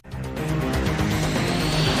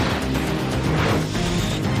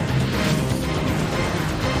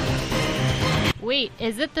Wait,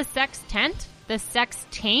 is it the sex tent? The sex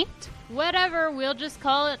taint? Whatever, we'll just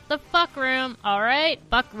call it the fuck room. Alright,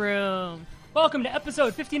 fuck room. Welcome to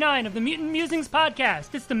episode 59 of the Mutant Musings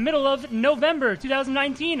podcast. It's the middle of November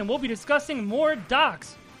 2019, and we'll be discussing more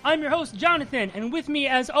docs. I'm your host, Jonathan, and with me,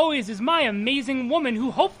 as always, is my amazing woman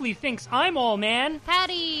who hopefully thinks I'm all man,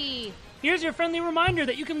 Patty! Here's your friendly reminder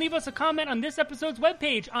that you can leave us a comment on this episode's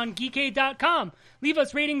webpage on geekade.com. Leave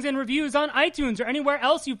us ratings and reviews on iTunes or anywhere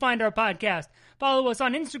else you find our podcast. Follow us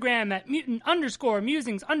on Instagram at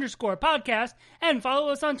mutant_musings_podcast and follow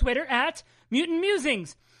us on Twitter at Mutant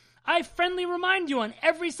Musings. I friendly remind you on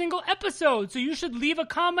every single episode, so you should leave a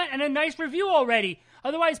comment and a nice review already.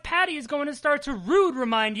 Otherwise, Patty is going to start to rude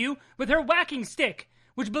remind you with her whacking stick,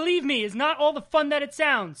 which, believe me, is not all the fun that it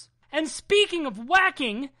sounds. And speaking of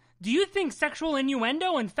whacking, do you think sexual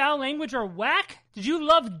innuendo and foul language are whack? Did you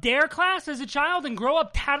love Dare class as a child and grow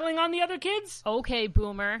up tattling on the other kids? Okay,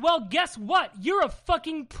 boomer. Well, guess what? You're a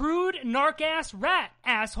fucking prude, narc-ass rat,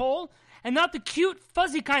 asshole. And not the cute,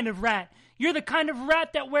 fuzzy kind of rat. You're the kind of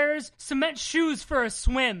rat that wears cement shoes for a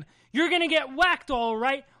swim. You're gonna get whacked, all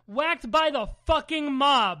right? Whacked by the fucking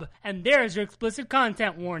mob. And there's your explicit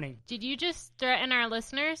content warning. Did you just threaten our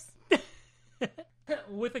listeners?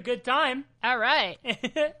 With a good time. All right.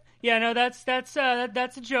 Yeah, no, that's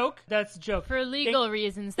a joke. That's a joke. For legal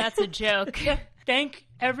reasons, that's a joke. Thank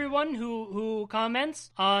everyone who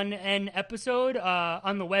comments on an episode,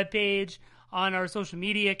 on the webpage, on our social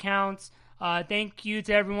media accounts. Thank you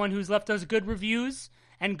to everyone who's left us good reviews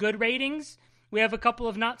and good ratings. We have a couple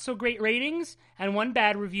of not so great ratings and one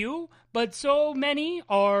bad review, but so many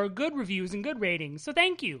are good reviews and good ratings. So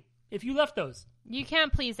thank you if you left those. You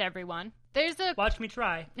can't please everyone. Watch me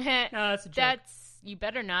try. No, that's a joke. You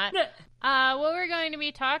better not. What we're going to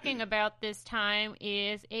be talking about this time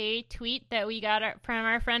is a tweet that we got from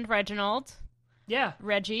our friend Reginald. Yeah.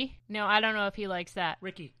 Reggie. No, I don't know if he likes that.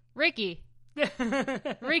 Ricky. Ricky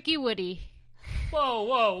Woody.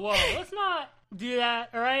 Whoa. Let's not do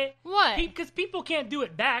that, all right? What? Because people can't do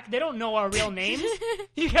it back. They don't know our real names.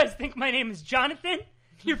 You guys think my name is Jonathan?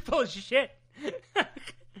 You're full of shit.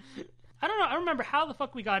 I don't know. I don't remember how the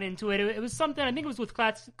fuck we got into it. It was something, I think it was with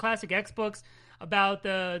Classic X Books, about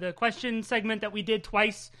the question segment that we did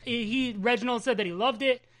twice. Reginald said that he loved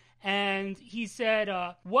it, and he said,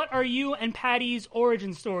 what are you and Patty's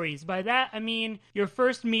origin stories? By that, I mean your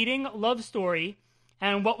first meeting, love story,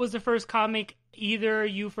 and what was the first comic either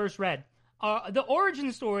you first read. The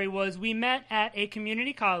origin story was we met at a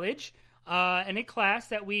community college in a class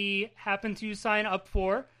that we happened to sign up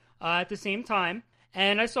for at the same time.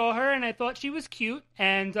 And I saw her, and I thought she was cute.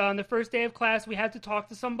 And on the first day of class, we had to talk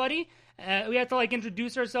to somebody. We had to,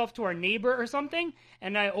 introduce ourselves to our neighbor or something.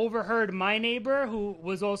 And I overheard my neighbor, who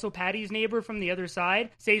was also Patty's neighbor from the other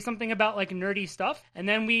side, say something about, nerdy stuff. And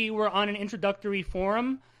then we were on an introductory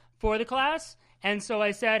forum for the class. And so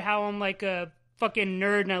I said how I'm, a fucking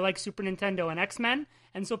nerd, and I like Super Nintendo and X-Men.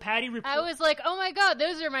 And so Patty... I was like, oh my god,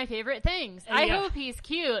 those are my favorite things. I hope he's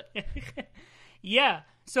cute. Yeah.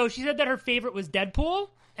 So she said that her favorite was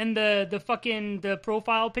Deadpool, and the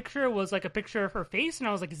profile picture was a picture of her face, and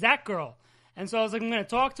I was like, is that girl? And so I was like, I'm gonna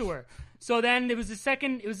talk to her. So then it was the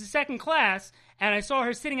second class, and I saw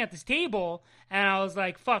her sitting at this table, and I was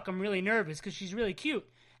like, fuck, I'm really nervous because she's really cute.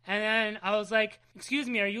 And then I was like, excuse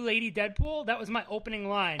me, are you Lady Deadpool? That was my opening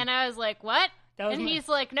line. And I was like, what? He's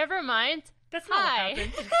like, never mind. That's not what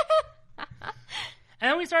happened.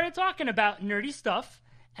 And then we started talking about nerdy stuff.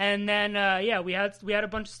 And then, we had a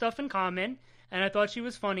bunch of stuff in common, and I thought she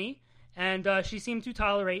was funny, and she seemed to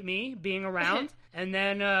tolerate me being around. And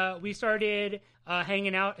then we started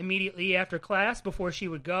hanging out immediately after class before she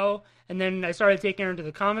would go. And then I started taking her to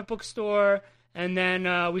the comic book store, and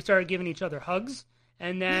then we started giving each other hugs.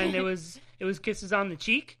 And then it was kisses on the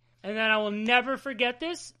cheek. And then I will never forget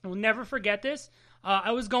this.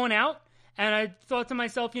 I was going out, and I thought to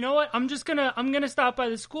myself, you know what? I'm gonna stop by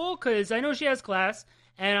the school because I know she has class.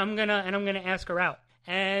 And I'm gonna ask her out.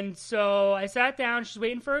 And so I sat down. She's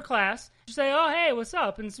waiting for her class. She said, "Oh, hey, what's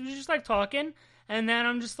up?" And so we're just talking. And then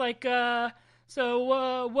I'm just like,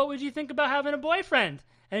 "So what would you think about having a boyfriend?"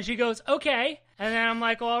 And she goes, "Okay." And then I'm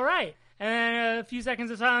like, "All right." And then a few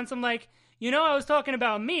seconds of silence. I'm like, I was talking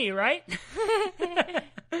about me, right?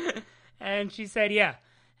 And she said, "Yeah."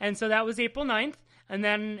 And so that was April 9th. And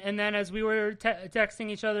then as we were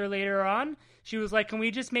texting each other later on, she was like, can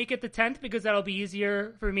we just make it the 10th because that'll be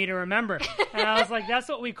easier for me to remember? And I was like, that's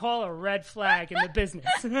what we call a red flag in the business.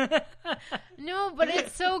 No, but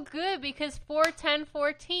it's so good because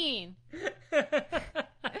 4-10-14.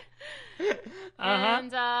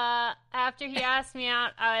 And after he asked me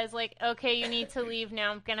out, I was like, okay, you need to leave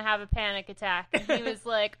now. I'm going to have a panic attack. And he was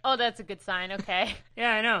like, oh, that's a good sign. Okay.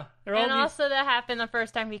 Yeah, I know. And also that happened the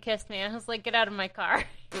first time he kissed me. I was like, get out of my car.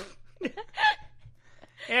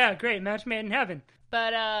 Yeah, great. Match made in heaven.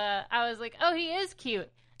 But I was like, oh, he is cute.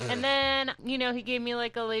 And then, he gave me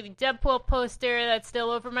like a Lady Deadpool poster that's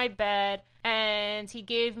still over my bed. And he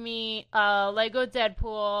gave me a Lego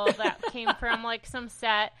Deadpool that came from like some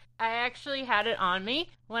set. I actually had it on me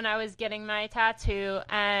when I was getting my tattoo,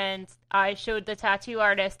 and I showed the tattoo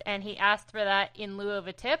artist, and he asked for that in lieu of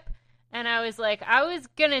a tip. And I was like, I was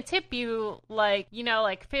gonna tip you like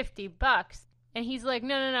 $50. And he's like,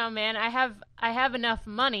 no, man, I have enough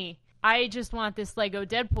money. I just want this Lego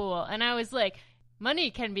Deadpool. And I was like,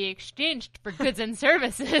 money can be exchanged for goods and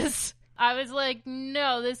services. I was like,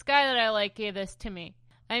 no, this guy that I like gave this to me.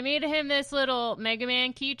 I made him this little Mega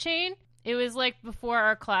Man keychain. It was like before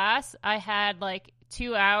our class. I had like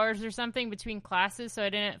 2 hours or something between classes, so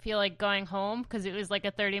I didn't feel like going home because it was like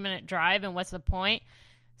a 30-minute drive, and what's the point?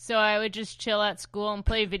 So I would just chill at school and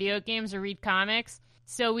play video games or read comics.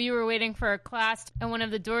 So we were waiting for a class, and one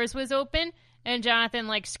of the doors was open, and Jonathan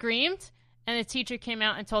like screamed, and the teacher came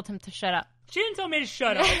out and told him to shut up. She didn't tell me to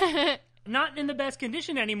shut up. Not in the best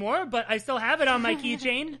condition anymore, but I still have it on my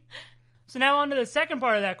keychain. So now on to the second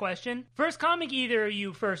part of that question. First comic either of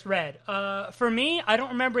you first read. For me, I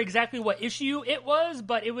don't remember exactly what issue it was,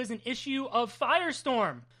 but it was an issue of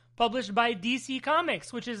Firestorm, published by DC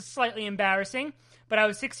Comics, which is slightly embarrassing. But I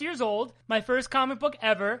was 6 years old, my first comic book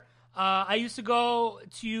ever. I used to go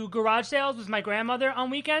to garage sales with my grandmother on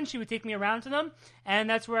weekends. She would take me around to them, and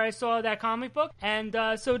that's where I saw that comic book. And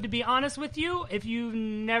so to be honest with you, if you've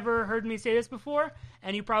never heard me say this before,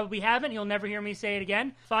 and you probably haven't, you'll never hear me say it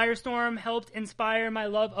again, Firestorm helped inspire my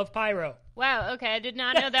love of Pyro. Wow, okay, I did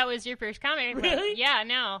not know that was your first comic. Really? Yeah,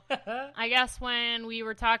 no. I guess when we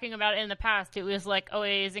were talking about it in the past, it was like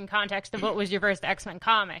always in context of what was your first X-Men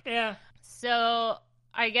comic. Yeah. So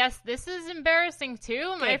I guess this is embarrassing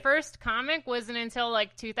too. My first comic wasn't until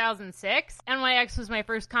like 2006. NYX was my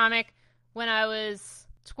first comic when I was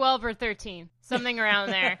 12 or 13, something around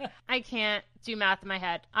there. I can't do math in my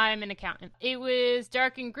head. I'm an accountant. It was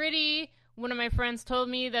dark and gritty. One of my friends told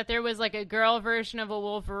me that there was like a girl version of a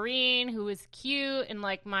Wolverine who was cute and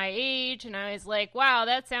like my age. And I was like, wow,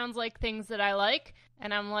 that sounds like things that I like.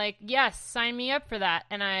 And I'm like, yes, sign me up for that.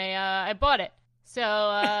 And I bought it. So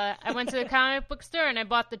I went to the comic book store and I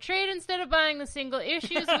bought the trade instead of buying the single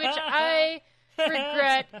issues, which I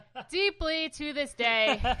regret deeply to this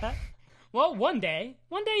day. Well, one day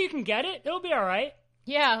you can get it. It'll be all right.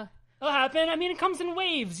 Yeah. It'll happen. I mean, it comes in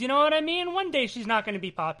waves, you know what I mean? One day she's not going to be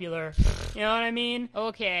popular. You know what I mean?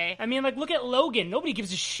 Okay. I mean, like, look at Logan. Nobody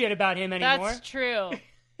gives a shit about him anymore. That's true.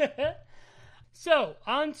 So,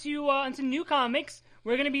 on to new comics.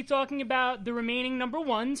 We're going to be talking about the remaining number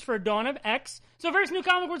ones for Dawn of X. So first new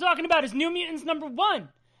comic we're talking about is New Mutants number 1.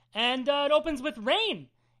 And it opens with Rain.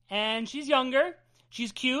 And she's younger.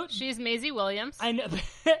 She's cute. She's Maisie Williams. I know.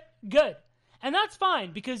 Good. And that's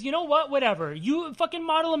fine, because you know what? Whatever. You fucking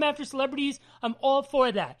model them after celebrities. I'm all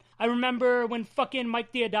for that. I remember when fucking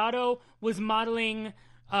Mike Deodato was modeling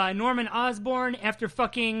Norman Osborn after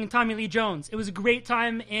fucking Tommy Lee Jones. It was a great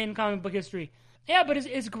time in comic book history. Yeah, but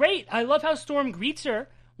it's great. I love how Storm greets her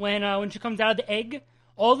when she comes out of the egg.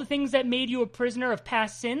 All the things that made you a prisoner of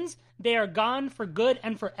past sins, they are gone for good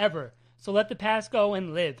and forever. So let the past go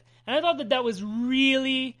and live. And I thought that was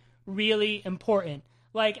really, really important.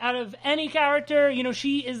 Like, out of any character, you know,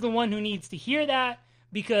 she is the one who needs to hear that,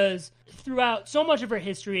 because throughout so much of her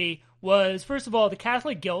history was, first of all, the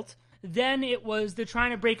Catholic guilt. Then it was the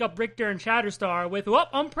trying to break up Richter and Shatterstar with, oh,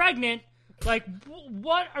 I'm pregnant. Like,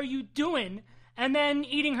 what are you doing? And then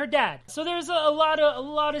eating her dad. So there's a lot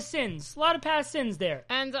of sins, a lot of past sins there.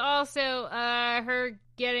 And also her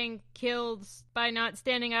getting killed by not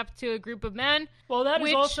standing up to a group of men. Well, that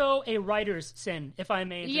is also a writer's sin, if I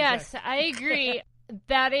may interject. Yes, I agree.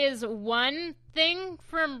 That is one thing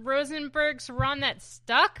from Rosenberg's run that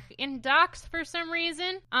stuck in Docs for some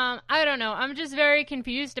reason. I don't know. I'm just very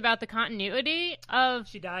confused about the continuity of...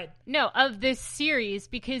 She died. No, of this series,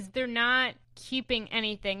 because they're not keeping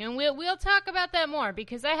anything. And we'll talk about that more,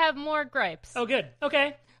 because I have more gripes. Oh, good.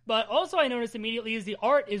 Okay. But also I noticed immediately is the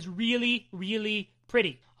art is really, really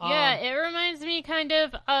pretty. Yeah, it reminds me kind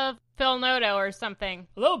of Phil Noto or something.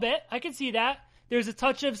 A little bit. I can see that. There's a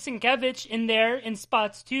touch of Sienkiewicz in there in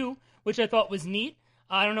spots too, which I thought was neat.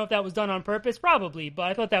 I don't know if that was done on purpose, probably, but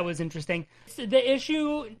I thought that was interesting. The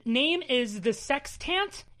issue name is The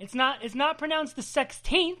Sextant. It's not pronounced The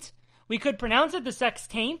Sextaint. We could pronounce it The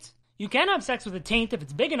Sextaint. You can have sex with a taint if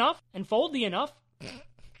it's big enough and foldy enough.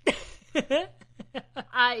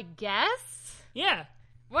 I guess. Yeah.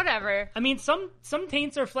 Whatever. I mean, some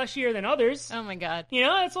taints are fleshier than others. Oh my god. You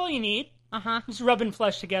know, that's all you need. Uh-huh. Just rubbing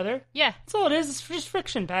flesh together. Yeah. That's all it is. It's just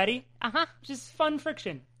friction, Patty. Uh-huh. Just fun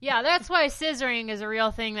friction. Yeah, that's why scissoring is a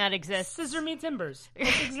real thing that exists. Scissor me timbers.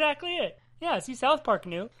 That's exactly it. Yeah, see, South Park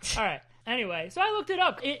knew. All right. Anyway, so I looked it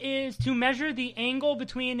up. It is to measure the angle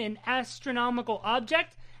between an astronomical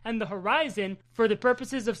object and the horizon for the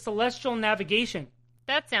purposes of celestial navigation.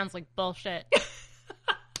 That sounds like bullshit.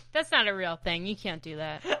 That's not a real thing. You can't do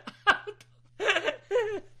that.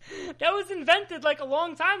 That was invented like a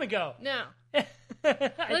long time ago. No.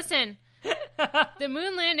 Listen, the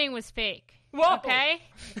moon landing was fake. Whoa. Okay?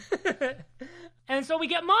 And so we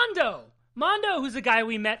get Mondo. Mondo, who's a guy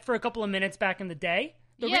we met for a couple of minutes back in the day.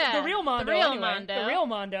 The real Mondo. The real anyway. Mondo. The real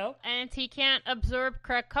Mondo. And he can't absorb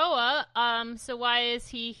Krakoa, so why is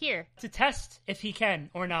he here? To test if he can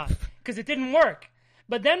or not. Because it didn't work.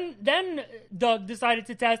 But then Doug decided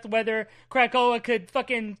to test whether Krakoa could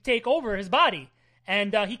fucking take over his body.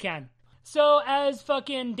 And he can. So as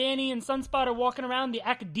fucking Danny and Sunspot are walking around the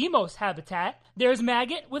Academos habitat, there's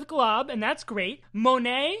Maggot with Glob, and that's great.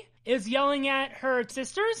 Monet is yelling at her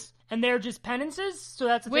sisters, and they're just penances, so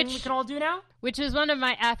that's a thing we can all do now? Which is one of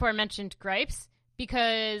my aforementioned gripes,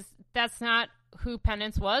 because that's not who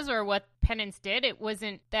Penance was or what Penance did. It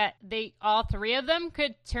wasn't that all three of them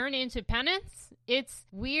could turn into Penance. It's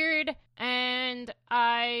weird, and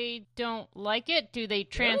I don't like it. Do they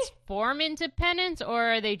transform into Penance,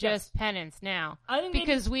 or are they just Penance now? I think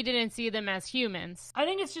because we didn't see them as humans. I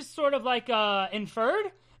think it's just sort of like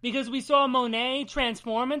inferred, because we saw Monet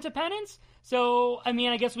transform into Penance. So, I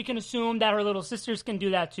mean, I guess we can assume that her little sisters can do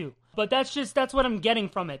that too. But that's what I'm getting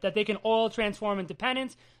from it, that they can all transform into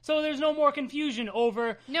Penance. So there's no more confusion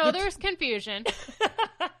over... No, there's confusion.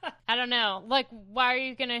 I don't know. Like, why are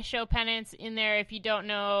you going to show Penance in there if you don't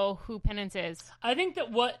know who Penance is? I think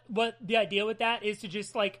that what the idea with that is to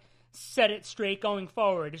just, like, set it straight going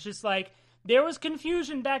forward. It's just like, there was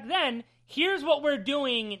confusion back then. Here's what we're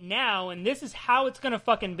doing now, and this is how it's going to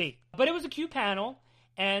fucking be. But it was a cute panel.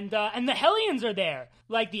 And the Hellions are there,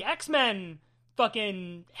 like the X-Men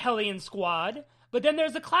fucking Hellion squad. But then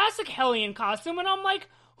there's a classic Hellion costume, and I'm like,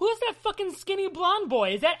 who's that fucking skinny blonde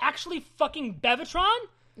boy? Is that actually fucking Bevatron?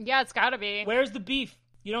 Yeah, it's gotta be. Where's the beef?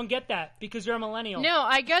 You don't get that because you're a millennial. No,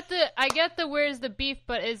 I get the where's the beef,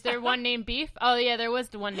 but is there one named Beef? Oh yeah, there was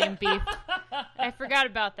the one named Beef. I forgot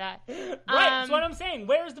about that. Right, that's what I'm saying.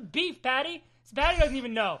 Where's the beef, Patty? So Patty doesn't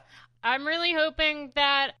even know. I'm really hoping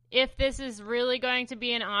that if this is really going to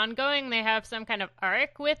be an ongoing, they have some kind of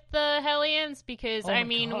arc with the Hellions, because,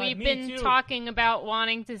 we've been talking about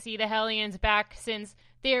wanting to see the Hellions back since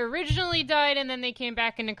they originally died, and then they came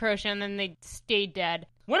back in Necrotia, and then they stayed dead.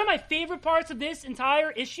 One of my favorite parts of this entire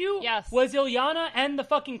issue was Ilyana and the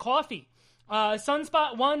fucking coffee.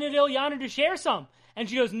 Sunspot wanted Ilyana to share some, and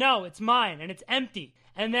she goes, no, it's mine, and it's empty.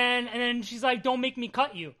 And then she's like, don't make me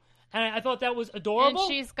cut you. And I thought that was adorable.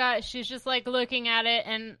 And she's just like looking at it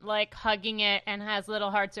and like hugging it and has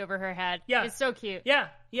little hearts over her head. Yeah. It's so cute. Yeah.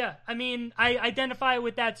 I mean, I identify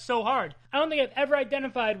with that so hard. I don't think I've ever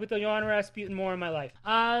identified with Ilyana Rasputin more in my life.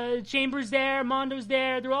 Chambers there, Mondo's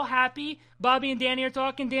there, they're all happy. Bobby and Danny are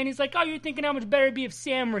talking. Danny's like, oh, you're thinking how much better it'd be if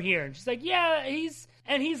Sam were here. And she's like, yeah, he's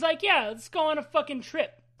like, yeah, let's go on a fucking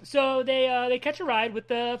trip. So they catch a ride with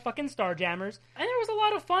the fucking Starjammers, and there was a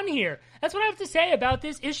lot of fun here. That's what I have to say about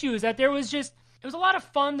this issue, is that it was a lot of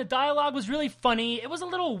fun. The dialogue was really funny. It was a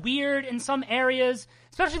little weird in some areas,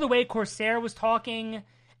 especially the way Corsair was talking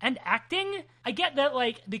and acting. I get that,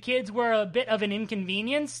 like, the kids were a bit of an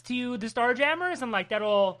inconvenience to the Starjammers, and, like, that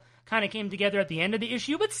all kind of came together at the end of the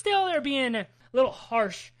issue, but still they're being a little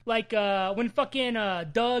harsh. Like, when fucking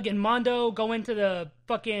Doug and Mondo go into the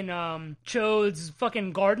fucking Chode's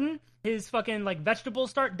fucking garden, his fucking, like, vegetables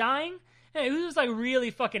start dying. Hey, he was, like, really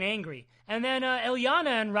fucking angry. And then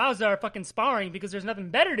Ilyana and Raza are fucking sparring because there's nothing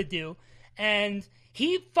better to do. And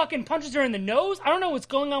he fucking punches her in the nose. I don't know what's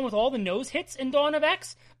going on with all the nose hits in Dawn of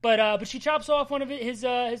X, but she chops off one of his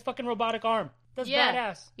fucking robotic arm. That's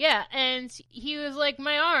badass. Yeah, and he was like,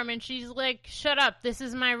 my arm, and she's like, shut up, this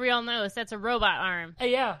is my real nose, that's a robot arm.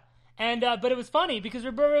 Yeah, and but it was funny, because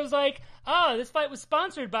Roberto was like, oh, this fight was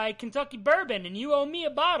sponsored by Kentucky Bourbon, and you owe me a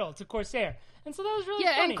bottle to Corsair. And so that was really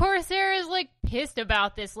funny. Yeah, and Corsair is, like, pissed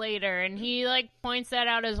about this later, and he, like, points that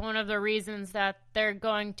out as one of the reasons that they're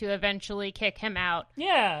going to eventually kick him out.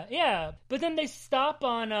 Yeah. But then they stop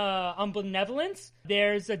on Benevolence.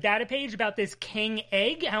 There's a data page about this king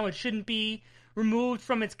egg, how it shouldn't be removed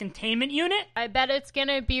from its containment unit. I bet it's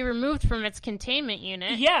gonna be removed from its containment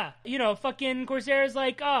unit. Yeah. You know, fucking Corsair's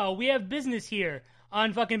like, oh, we have business here.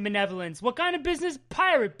 on fucking benevolence. What kind of business?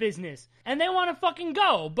 Pirate business. And they want to fucking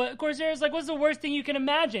go. But Corsair's like, what's the worst thing you can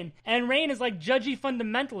imagine? And Rain is like, judgy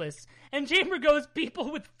fundamentalists. And Chamber goes,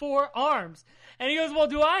 people with 4 arms. And he goes, well,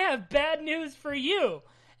 do I have bad news for you?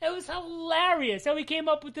 It was hilarious how he came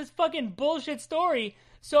up with this fucking bullshit story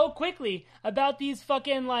so quickly about these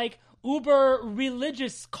fucking, like, uber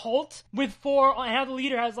religious cult with 4, and how the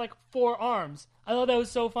leader has, like, 4 arms. I thought that was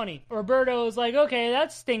so funny. Roberto was like, okay,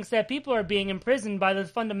 that stinks that people are being imprisoned by the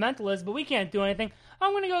fundamentalists, but we can't do anything.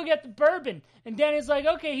 I'm gonna go get the bourbon. And Danny's like,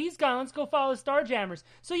 okay, he's gone. Let's go follow the Starjammers.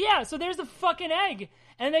 So yeah, so there's the fucking egg.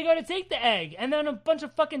 And they go to take the egg. And then a bunch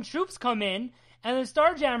of fucking troops come in. And the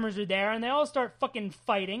Starjammers are there. And they all start fucking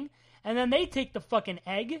fighting. And then they take the fucking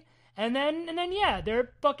egg. And then yeah, they're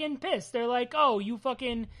fucking pissed. They're like, oh, you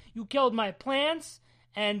killed my plants.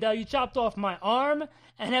 And you chopped off my arm.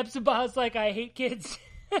 And Hepzibah's like, I hate kids.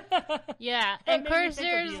 Yeah, and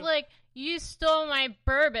Corsair's like, you stole my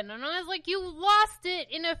bourbon. And I was like, you lost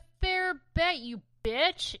it in a fair bet, you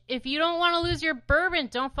bitch. If you don't want to lose your bourbon,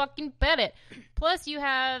 don't fucking bet it. Plus, you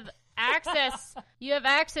have access. You have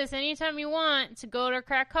access anytime you want to go to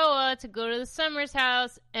Krakoa, to go to the Summers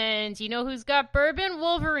house, and you know who's got bourbon?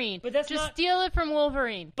 Wolverine. But that's just steal it from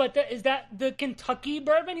Wolverine. But is that the Kentucky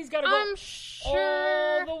bourbon? He's got to go I'm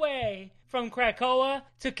sure all the way from Krakoa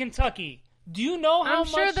to Kentucky. Do you know how much?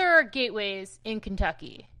 I'm sure there are gateways in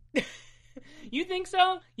Kentucky. You think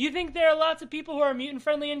so? You think there are lots of people who are mutant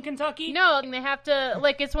friendly in Kentucky? No, they have to,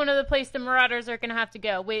 like, it's one of the places the Marauders are going to have to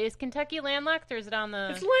go. Wait, is Kentucky landlocked or is it on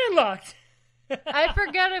the... It's landlocked. I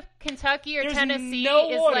forget if Kentucky or There's Tennessee no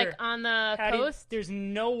is, water. like, on the Patty, coast. There's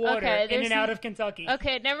no water in and out of Kentucky.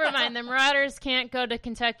 Okay, never mind. The Marauders can't go to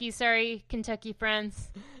Kentucky. Sorry, Kentucky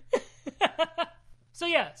friends. So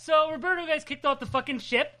yeah, so Roberto guys kicked off the fucking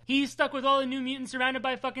ship. He's stuck with all the New Mutants surrounded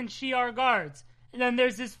by fucking Shi'ar guards. And then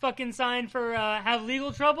there's this fucking sign for have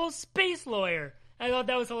legal troubles, space lawyer. I thought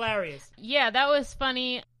that was hilarious. Yeah, that was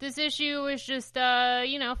funny. This issue was just,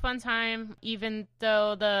 fun time, even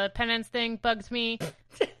though the penance thing bugs me.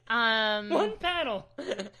 One panel.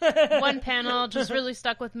 One panel just really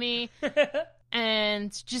stuck with me.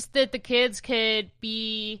 And just that the kids could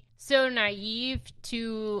be so naive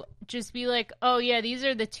to just be like, oh yeah, these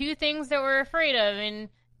are the 2 things that we're afraid of, and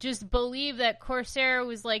just believe that Corsair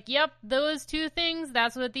was like, yep, those 2 things,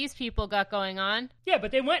 that's what these people got going on. Yeah,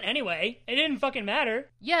 but they went anyway. It didn't fucking matter.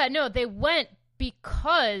 Yeah, no, they went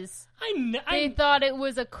because they thought it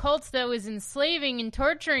was a cult that was enslaving and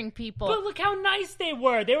torturing people. But look how nice they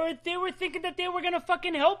were. They were thinking that they were gonna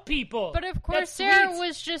fucking help people. But if Corsair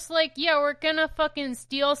was just like, yeah, we're gonna fucking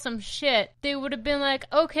steal some shit, they would have been like,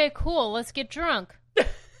 okay, cool, let's get drunk.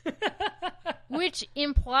 Which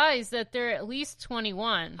implies that they're at least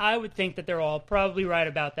 21. I would think that they're all probably right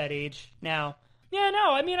about that age now. Yeah,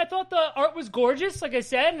 no, I mean, I thought the art was gorgeous, like I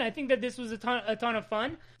said, and I think that this was a ton of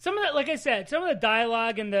fun. Some of the, like I said, some of the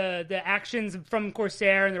dialogue and the actions from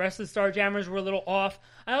Corsair and the rest of the Starjammers were a little off.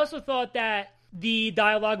 I also thought that the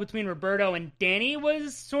dialogue between Roberto and Danny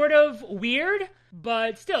was sort of weird,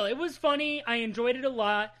 but still, it was funny. I enjoyed it a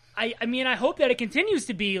lot. I mean, I hope that it continues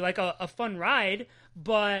to be like a fun ride,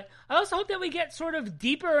 but I also hope that we get sort of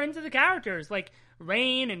deeper into the characters, like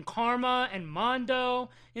Rain and Karma and Mondo.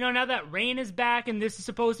 You know, now that Rain is back and this is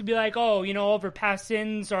supposed to be like, oh, you know, all of her past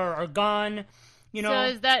sins are gone, you know.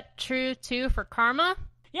 So is that true, too, for Karma?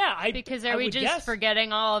 Yeah, Because are we just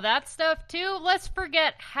forgetting all of that stuff, too? Let's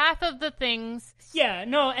forget half of the things. Yeah,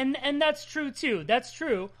 no, and that's true, too. That's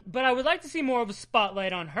true. But I would like to see more of a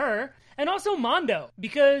spotlight on her. And also Mondo,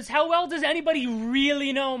 because how well does anybody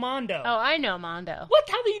really know Mondo? Oh, I know Mondo. What?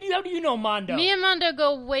 How do you know Mondo? Me and Mondo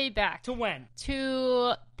go way back. To when?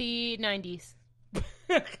 To the 90s.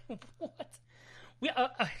 What?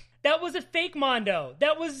 That was a fake Mondo.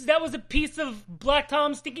 That was a piece of Black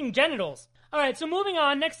Tom's stinking genitals. All right, so moving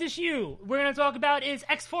on, next issue we're going to talk about is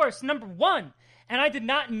X-Force number 1. And I did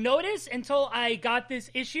not notice until I got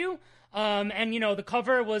this issue, and, you know, the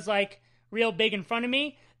cover was, like, real big in front of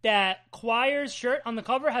me, that Quire's shirt on the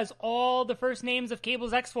cover has all the first names of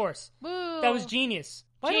Cable's X-Force. Woo. That was genius.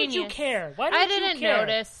 Why don't you care? Why don't I you didn't care?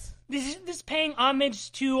 notice. This is paying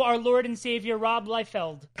homage to our Lord and Savior, Rob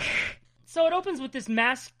Liefeld. So it opens with this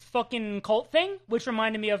masked fucking cult thing, which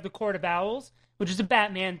reminded me of the Court of Owls, which is a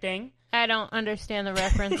Batman thing. I don't understand the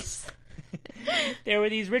reference. There were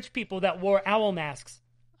these rich people that wore owl masks.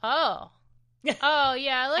 Oh. Oh,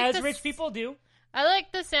 yeah. I like As rich people do. I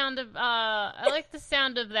like the sound of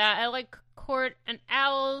that. I like Court and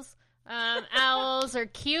owls. Owls are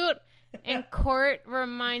cute, and Court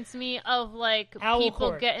reminds me of like Owl people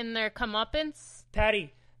Court. getting their comeuppance.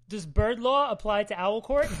 Patty, does bird law apply to Owl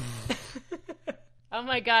Court? Oh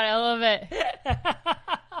my god, I love it.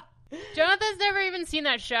 Jonathan's never even seen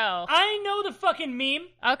that show. I know the fucking meme.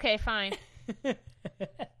 Okay, fine.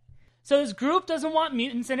 So this group doesn't want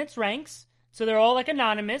mutants in its ranks, so they're all like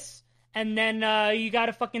anonymous, and then you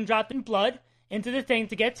gotta fucking drop in blood into the thing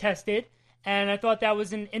to get tested, and I thought that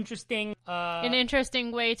was an interesting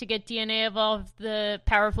way to get DNA of all of the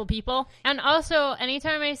powerful people. And also,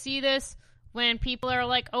 anytime I see this, when people are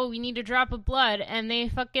like, oh, we need a drop of blood, and they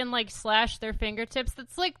fucking, like, slash their fingertips,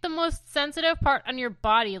 that's, like, the most sensitive part on your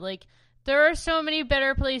body. Like, there are so many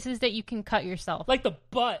better places that you can cut yourself. Like the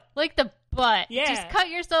butt. Like the butt. Yeah. Just cut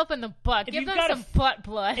yourself in the butt. Give them some butt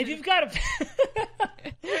blood. If you've got a...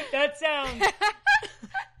 That sounds...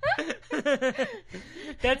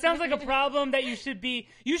 That sounds like a problem that you should be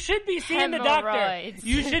seeing the doctor.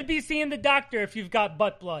 You should be seeing the doctor if you've got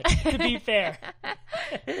butt blood, to be fair.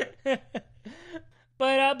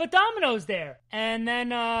 But Domino's there, and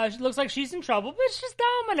then it looks like she's in trouble, but it's just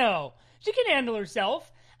Domino. She can handle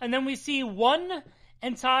herself. And then we see one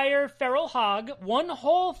whole feral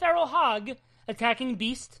hog attacking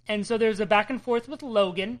Beast, and so there's a back and forth with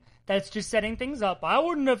Logan that's just setting things up. I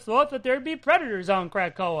wouldn't have thought that there'd be predators on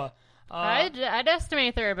Krakoa. I'd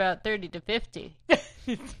estimate they're about 30 to 50.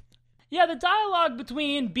 Yeah, the dialogue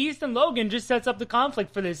between Beast and Logan just sets up the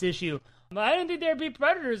conflict for this issue. I didn't think there'd be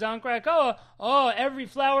predators on Krakoa. Oh, every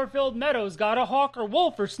flower-filled meadow's got a hawk or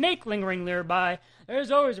wolf or snake lingering nearby.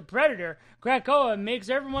 There's always a predator. Krakoa makes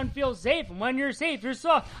everyone feel safe, and when you're safe, you're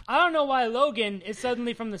soft. I don't know why Logan is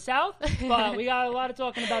suddenly from the South, but we got a lot of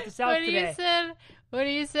talking about the South today. What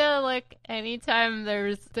you said, like, anytime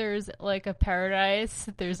there's like a paradise,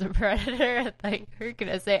 there's a predator, like, you're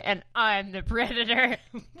gonna say, and I'm the predator.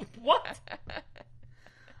 What?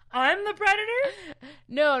 I'm the predator?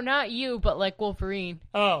 No, not you, but like Wolverine.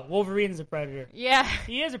 Oh, Wolverine's a predator. Yeah.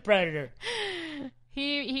 He is a predator.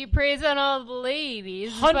 He preys on all the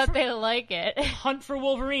ladies, but they like it. Hunt for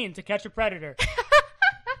Wolverine to catch a predator.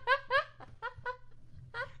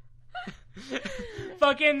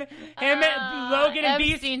 Fucking him, Logan and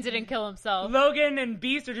Beast. Epstein didn't kill himself. Logan and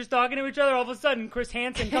Beast are just talking to each other. All of a sudden, Chris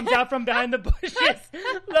Hansen comes out from behind the bushes.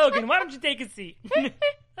 Logan, why don't you take a seat?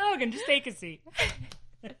 Logan, just take a seat.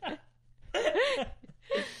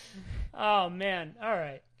 Oh, man. All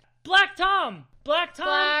right. Black Tom.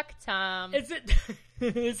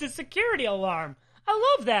 It's a security alarm.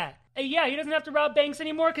 I love that. Yeah, he doesn't have to rob banks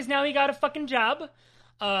anymore because now he got a fucking job.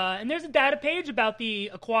 And there's a data page about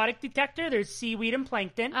the aquatic detector. There's seaweed and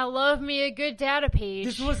plankton. I love me a good data page.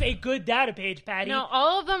 This was a good data page, Patty. No,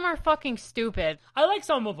 all of them are fucking stupid. I like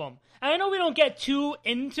some of them. And I know we don't get too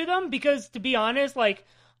into them because, to be honest, like,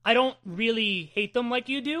 I don't really hate them like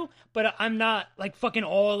you do, but I'm not, like, fucking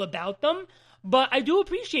all about them. But I do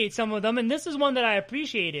appreciate some of them, and this is one that I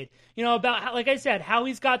appreciated. You know, about, how, like I said, how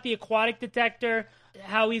he's got the aquatic detector,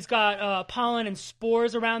 how he's got pollen and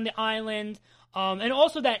spores around the island, and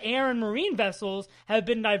also that air and marine vessels have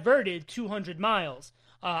been diverted 200 miles.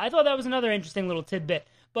 I thought that was another interesting little tidbit.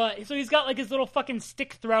 But, so he's got, like, his little fucking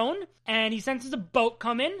stick thrown, and he senses a boat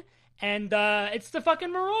coming, and it's the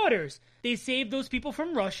fucking Marauders. They saved those people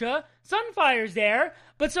from Russia. Sunfire's there,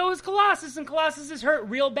 but so is Colossus, and Colossus is hurt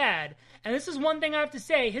real bad. And this is one thing I have to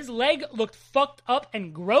say. His leg looked fucked up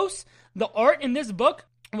and gross. The art in this book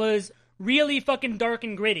was really fucking dark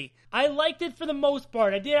and gritty. I liked it for the most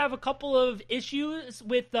part. I did have a couple of issues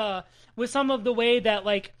with some of the way that,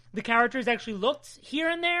 like, the characters actually looked here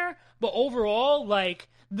and there, but overall, like,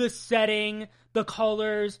 the setting, the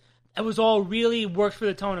colors, it was all really worked for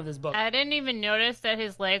the tone of this book. I didn't even notice that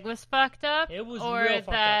his leg was fucked up. It was or real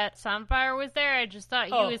fucked that Sunfire was there. I just thought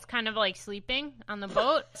he was kind of like sleeping on the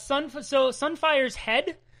boat. So Sunfire's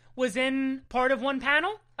head was in part of one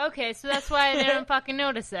panel. Okay, so that's why I didn't fucking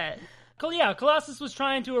notice it. Yeah, Colossus was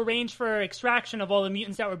trying to arrange for extraction of all the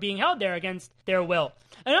mutants that were being held there against their will.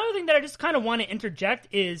 Another thing that I just kind of want to interject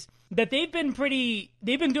is that they've been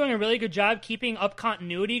doing a really good job keeping up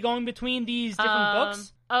continuity going between these different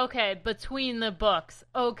books. Okay, between the books.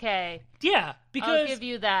 Okay. Yeah, because... I'll give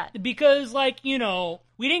you that. Because, like, you know,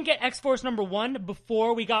 we didn't get X-Force number 1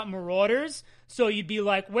 before we got Marauders, so you'd be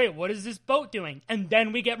like, wait, what is this boat doing? And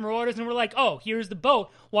then we get Marauders and we're like, oh, here's the boat.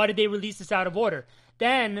 Why did they release this out of order?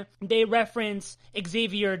 Then they reference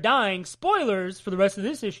Xavier dying. Spoilers for the rest of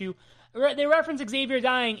this issue. They reference Xavier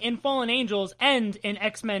dying in Fallen Angels and in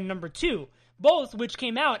X-Men number 2, both which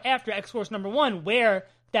came out after X-Force number 1, where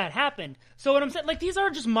that happened. So what I'm saying, like, these are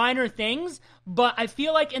just minor things, but I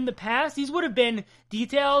feel like in the past, these would have been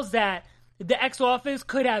details that the X-Office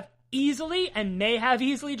could have easily and may have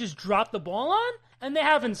easily just dropped the ball on, and they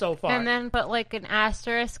haven't so far. And then put, like, an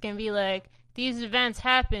asterisk and be like, these events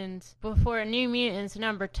happened before New Mutants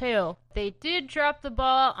 #2. They did drop the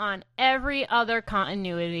ball on every other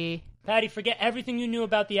continuity. Patty, forget everything you knew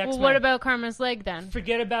about the X-Men. Well, what about Karma's leg then?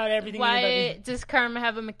 Forget about everything you knew Why about does Karma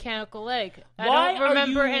have a mechanical leg? I Why don't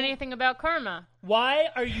remember anything about Karma. Why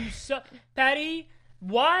are you so... Patty,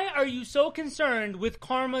 why are you so concerned with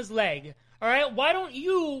Karma's leg? All right? Why don't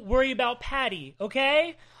you worry about Patty,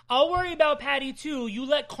 okay? I'll worry about Patty too. You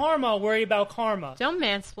let Karma worry about Karma. Don't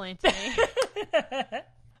mansplain to me.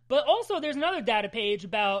 But also, there's another data page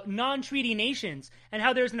about non-treaty nations and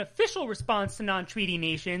how there's an official response to non-treaty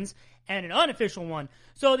nations and an unofficial one.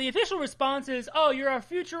 So the official response is, oh, you're our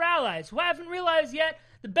future allies who haven't realized yet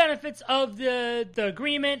the benefits of the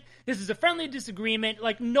agreement. This is a friendly disagreement,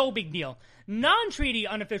 like no big deal. Non-treaty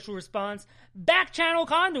unofficial response, back-channel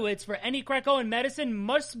conduits for any Krakoan medicine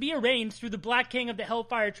must be arranged through the Black King of the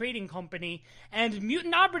Hellfire Trading Company, and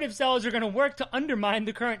mutant operative cells are going to work to undermine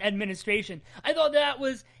the current administration. I thought that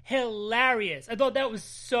was hilarious. I thought that was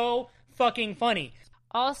so fucking funny.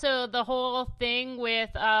 Also, the whole thing with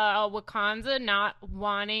Wakanda not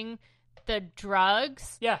wanting the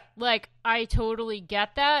drugs. Yeah. Like, I totally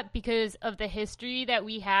get that because of the history that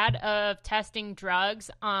we had of testing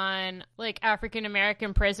drugs on, like,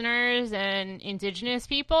 African-American prisoners and indigenous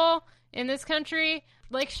people in this country.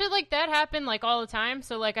 Like, shit like that happen, like, all the time.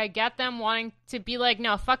 So, like, I get them wanting to be like,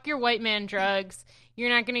 no, fuck your white man drugs. You're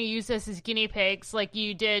not going to use us as guinea pigs like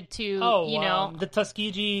you did to, you know... the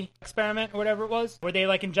Tuskegee experiment or whatever it was, where they,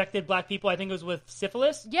 like, injected black people, I think it was with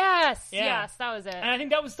syphilis. Yes, yes, that was it. And I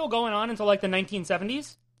think that was still going on until, like, the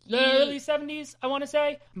 1970s. The early 70s, I want to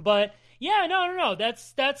say. But, yeah, no.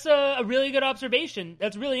 That's a really good observation.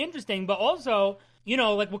 That's really interesting. But also, you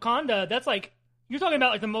know, like, Wakanda, that's, like... You're talking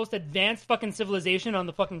about, like, the most advanced fucking civilization on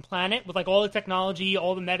the fucking planet with, like, all the technology,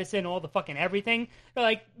 all the medicine, all the fucking everything. They're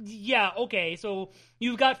like, yeah, okay, so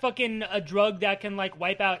you've got fucking a drug that can, like,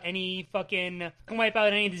 wipe out any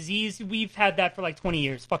disease. We've had that for, like, 20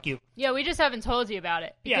 years. Fuck you. Yeah, we just haven't told you about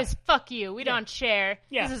it. Because fuck you. We don't share.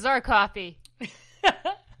 Yeah. This is our coffee.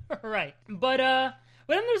 Right. But then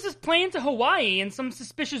there's this plane to Hawaii and some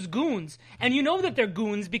suspicious goons. And you know that they're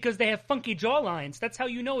goons because they have funky jawlines. That's how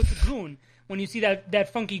you know it's a goon. When you see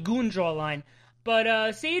that funky goon jawline.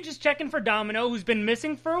 But Sage is checking for Domino, who's been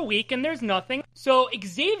missing for a week, and there's nothing. So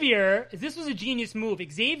Xavier, this was a genius move.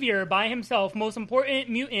 Xavier, by himself, most important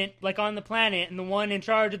mutant, like, on the planet, and the one in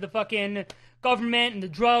charge of the fucking government and the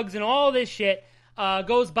drugs and all this shit,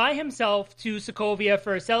 goes by himself to Sokovia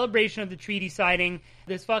for a celebration of the treaty signing.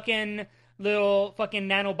 This fucking little fucking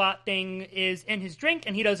nanobot thing is in his drink,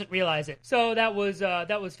 and he doesn't realize it. So that was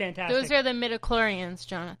fantastic. Those are the midichlorians,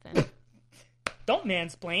 Jonathan. Don't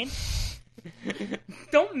mansplain.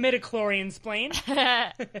 Don't midichlorian-splain.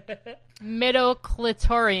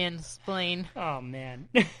 Midoclitorian-splain. Oh, man.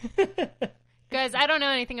 Guys, I don't know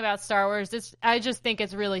anything about Star Wars. I just think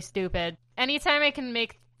it's really stupid. Anytime I can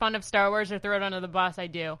make fun of Star Wars or throw it under the bus, I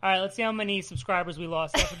do. All right, let's see how many subscribers we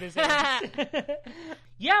lost after this.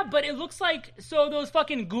 Yeah, but it looks like, so those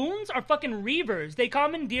fucking goons are fucking Reavers. They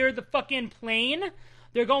commandeer the fucking plane.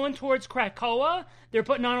 They're going towards Krakoa. They're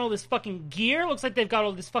putting on all this fucking gear. Looks like they've got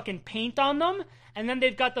all this fucking paint on them. And then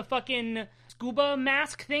they've got the fucking scuba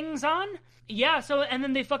mask things on. Yeah, so, and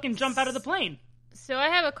then they fucking jump out of the plane. So I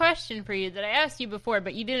have a question for you that I asked you before,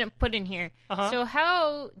 but you didn't put in here. So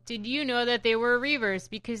how did you know that they were Reavers?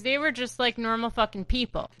 Because they were just like normal fucking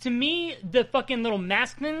people. To me, the fucking little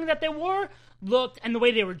mask thing that they wore looked, and the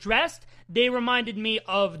way they were dressed, they reminded me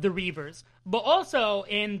of the Reavers. But also,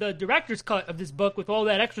 in the director's cut of this book, with all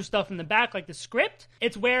that extra stuff in the back, like the script,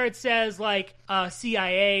 it's where it says, like,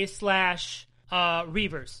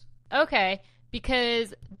 CIA/Reavers. Okay,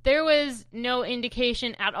 because there was no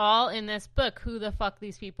indication at all in this book who the fuck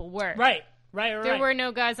these people were. Right. There were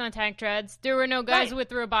no guys on tank treads. There were no guys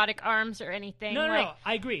with robotic arms or anything. No,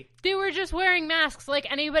 I agree. They were just wearing masks. Like,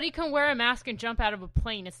 anybody can wear a mask and jump out of a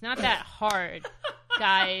plane. It's not that hard,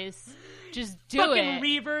 guys. Just do fucking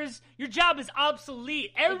Reavers, your job is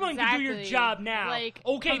obsolete. Everyone can do your job now. Like,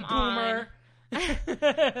 okay, boomer.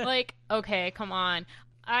 Like, okay, come on.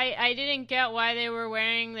 I didn't get why they were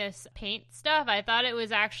wearing this paint stuff. I thought it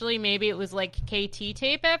was actually, maybe it was like KT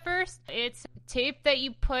tape at first. It's tape that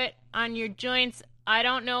you put on your joints. I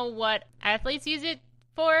don't know what athletes use it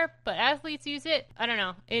for, but athletes use it. I don't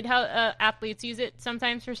know. Athletes use it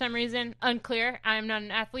sometimes for some reason. Unclear. I'm not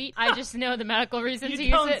an athlete. I just know the medical reasons to use it.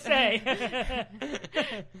 You don't say.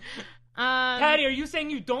 Patty, are you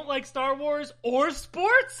saying you don't like Star Wars or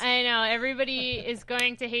sports? I know. Everybody is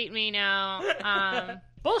going to hate me now.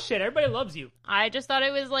 Bullshit. Everybody loves you. I just thought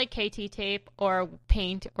it was like KT tape or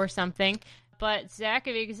paint or something. but Zach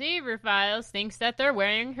of Xavier Files thinks that they're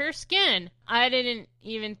wearing her skin. I didn't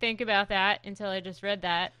even think about that until I just read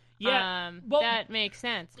that. Yeah, well, that makes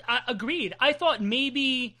sense. Agreed. I thought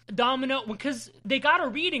maybe Domino, because they got a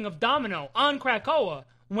reading of Domino on Krakoa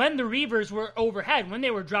when the Reavers were overhead, when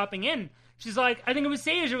they were dropping in. She's like, I think it was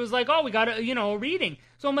Sage. It was like, oh, we got a reading.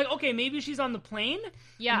 So I'm like, okay, maybe she's on the plane.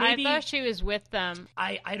 Yeah, maybe... I thought she was with them.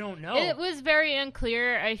 I don't know. It was very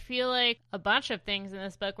unclear. I feel like a bunch of things in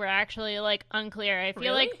this book were actually like unclear. I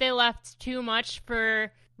feel like they left too much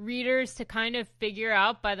for readers to kind of figure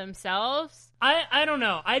out by themselves. I don't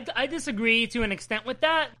know. I disagree to an extent with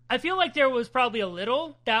that. I feel like there was probably a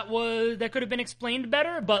little that could have been explained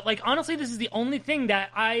better, but like honestly, this is the only thing that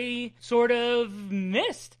I sort of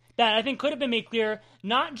missed that I think could have been made clear,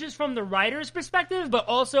 not just from the writer's perspective, but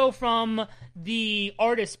also from the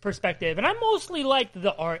artist's perspective. And I mostly liked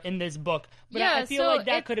the art in this book, but I feel like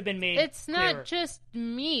that could have been made It's clearer. Not just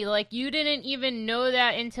me. Like, you didn't even know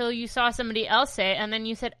that until you saw somebody else say it, and then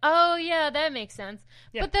you said, oh, yeah, that makes sense.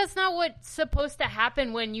 Yeah. But that's not what's supposed to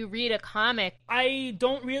happen when you read a comic. I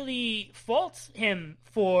don't really fault him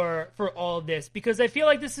for all of this, because I feel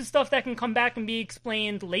like this is stuff that can come back and be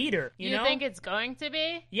explained later. You know? Think it's going to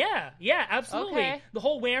be? Yeah, absolutely. Okay. The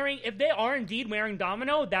whole wearing, if they are indeed wearing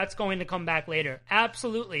Domino, that's going to come back later.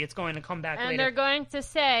 Absolutely, it's going to come back later. And they're going to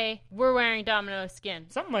say, we're wearing Domino's skin.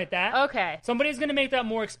 Something like that. Okay. Somebody's going to make that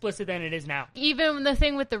more explicit than it is now. Even the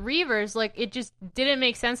thing with the Reavers, like, it just didn't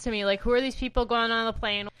make sense to me. Like, who are these people going on the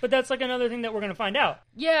plane? But that's, like, another thing that we're going to find out.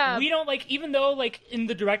 Yeah. We don't, like, even though, like, in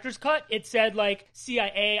the director's cut, it said, like,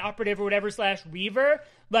 CIA operative or whatever / Reaver,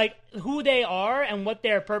 like, who they are and what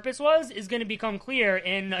their purpose was is going to become clear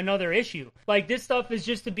in another issue. Like, this stuff is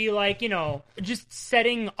just to be, like, you know, just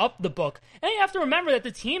setting up the book. And you have to remember that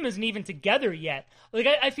the team isn't even together yet. Like,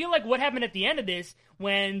 I feel like what happened at the end of this,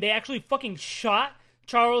 when they actually fucking shot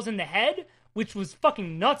Charles in the head, which was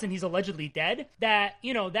fucking nuts, and he's allegedly dead, that,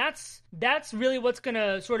 you know, that's really what's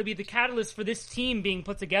gonna sort of be the catalyst for this team being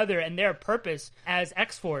put together and their purpose as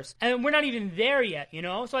X-Force. And we're not even there yet, you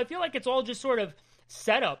know? So I feel like it's all just sort of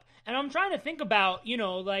set up. And I'm trying to think about, you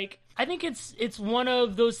know, like, I think it's one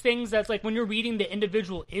of those things that's like when you're reading the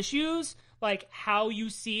individual issues, like how you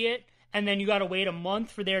see it, and then you gotta wait a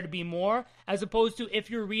month for there to be more, as opposed to if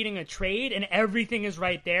you're reading a trade and everything is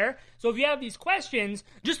right there. So if you have these questions,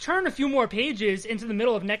 just turn a few more pages into the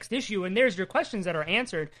middle of next issue, and there's your questions that are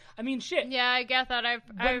answered. I mean, shit. Yeah, I get that.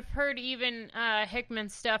 I've heard even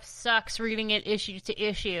Hickman's stuff sucks reading it issue to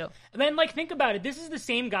issue. And then, like, think about it. This is the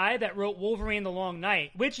same guy that wrote Wolverine the Long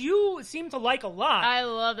Night, which you seem to like a lot. I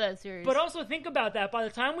love that series. But also think about that. By the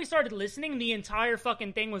time we started listening, the entire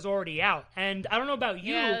fucking thing was already out. And I don't know about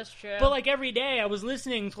you, yeah, that's true. But, like, every day I was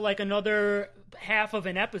listening to, like, another half of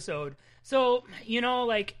an episode. So, you know,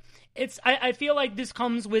 like, I feel like this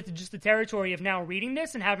comes with just the territory of now reading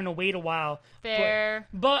this and having to wait a while. Fair.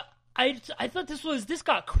 But I thought this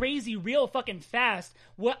got crazy real fucking fast.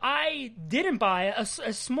 What I didn't buy,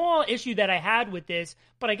 a small issue that I had with this,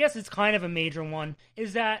 but I guess it's kind of a major one,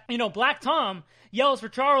 is that, you know, Black Tom yells for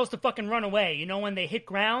Charles to fucking run away, you know, when they hit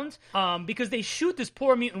ground, because they shoot this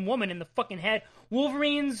poor mutant woman in the fucking head.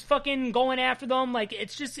 Wolverine's fucking going after them, like,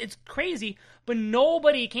 it's crazy, but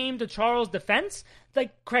nobody came to Charles' defense.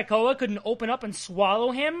 Like, Krakoa couldn't open up and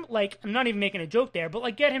swallow him, like, I'm not even making a joke there, but,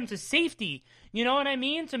 like, get him to safety, you know what I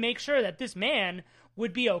mean? To make sure that this man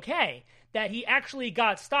would be okay. That he actually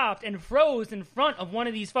got stopped and froze in front of one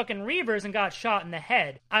of these fucking Reavers and got shot in the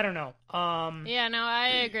head. I don't know. Yeah, no, I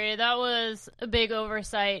agree. That was a big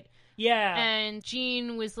oversight. Yeah. And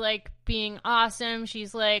Jean was, like, being awesome.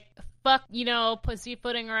 She's like, fuck, you know,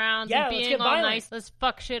 pussyfooting around and being all violent. Nice. Let's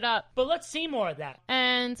fuck shit up. But let's see more of that.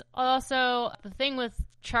 And also, the thing with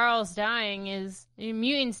Charles dying is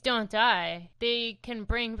mutants don't die. They can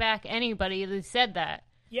bring back anybody who said that.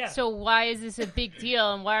 Yeah. So why is this a big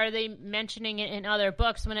deal, and why are they mentioning it in other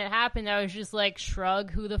books? When it happened, I was just like, shrug,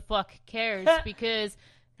 who the fuck cares? Because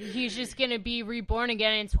he's just going to be reborn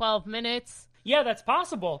again in 12 minutes. Yeah, that's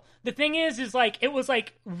possible. The thing is like, it was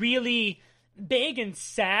like really big and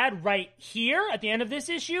sad right here at the end of this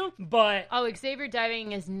issue, but... Oh, Xavier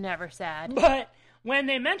dying is never sad. But when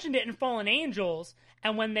they mentioned it in Fallen Angels,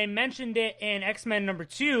 and when they mentioned it in X-Men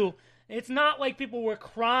 #2... It's not like people were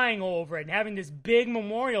crying over it and having this big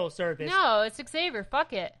memorial service. No, it's Xavier.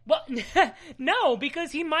 Fuck it. Well, no,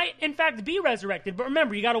 because he might, in fact, be resurrected. But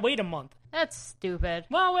remember, you gotta wait a month. That's stupid.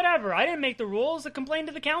 Well, whatever. I didn't make the rules. Complain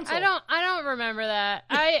to the council. I don't remember that.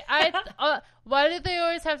 Why did they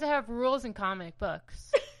always have to have rules in comic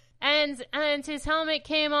books? And his helmet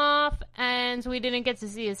came off, and we didn't get to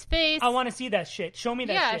see his face. I want to see that shit. Show me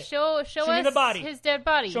that shit. Yeah, show us me the body. His dead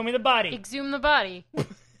body. Show me the body. Exhume the body.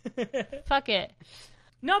 Fuck it.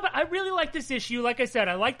 No, but I really like this issue. Like I said,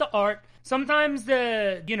 I like the art. Sometimes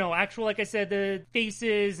the, actual, like I said, the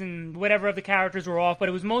faces and whatever of the characters were off, but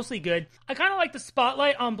it was mostly good. I kind of like the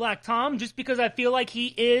spotlight on Black Tom just because I feel like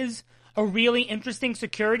he is a really interesting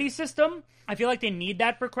security system. I feel like they need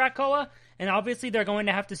that for Krakoa, and obviously they're going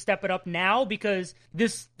to have to step it up now because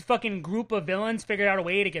this fucking group of villains figured out a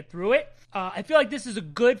way to get through it. I feel like this is a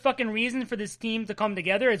good fucking reason for this team to come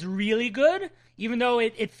together. It's really good, even though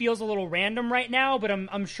it feels a little random right now, but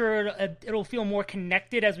I'm sure it'll feel more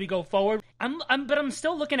connected as we go forward. But I'm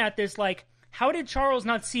still looking at this like, how did Charles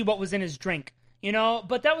not see what was in his drink?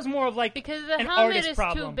 But that was more of like because the an helmet artist is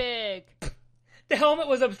problem. too big. The helmet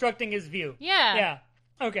was obstructing his view. Yeah. Yeah.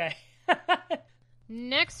 Okay.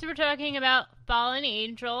 Next, we're talking about Fallen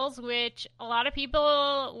Angels, which a lot of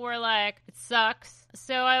people were like, it sucks.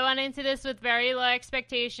 So I went into this with very low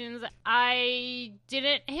expectations. I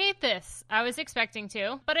didn't hate this. I was expecting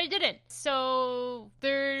to, but I didn't. So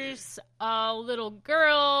there's a little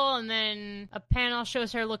girl, and then a panel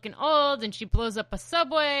shows her looking old, and she blows up a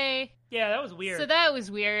subway. Yeah, that was weird. So that was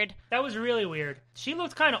weird. That was really weird. She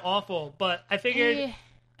looked kind of awful, but I figured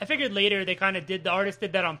later the artist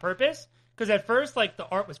did that on purpose. Because at first, like, the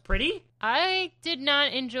art was pretty. I did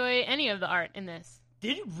not enjoy any of the art in this.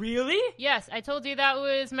 Did you really? Yes, I told you that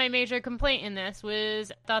was my major complaint in this,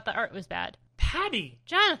 was I thought the art was bad. Patty.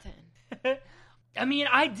 Jonathan. I mean,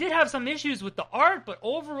 I did have some issues with the art, but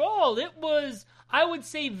overall, it was, I would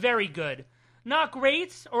say, very good. Not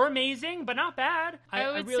great or amazing, but not bad. I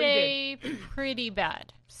would really say pretty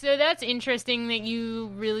bad. So that's interesting that you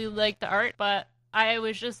really like the art, but I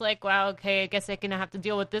was just like, wow, okay, I guess I'm going to have to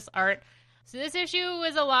deal with this art. So this issue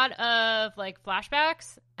was a lot of, like,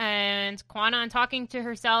 flashbacks and Kwannon talking to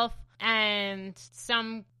herself and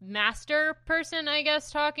some master person, I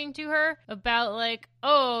guess, talking to her about, like,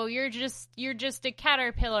 oh, you're just a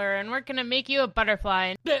caterpillar and we're going to make you a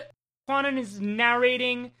butterfly. Kwannon is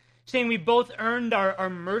narrating, saying we both earned our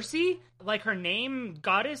mercy, like her name,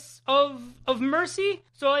 goddess of mercy.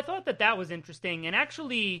 So I thought that was interesting. And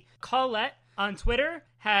actually, Colette on Twitter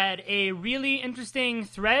had a really interesting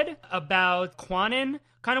thread about Kwannon,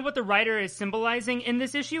 kind of what the writer is symbolizing in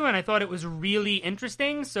this issue, and I thought it was really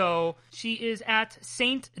interesting. So she is at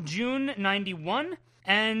Saint June 91,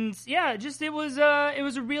 and yeah, it was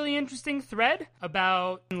a really interesting thread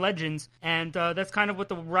about legends, and that's kind of what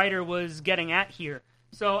the writer was getting at here.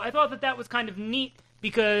 So I thought that was kind of neat.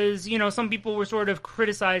 Because, some people were sort of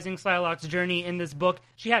criticizing Psylocke's journey in this book.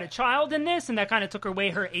 She had a child in this, and that kind of took away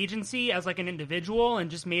her agency as, like, an individual and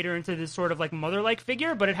just made her into this sort of, like, mother-like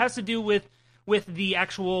figure. But it has to do with the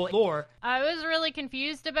actual lore. I was really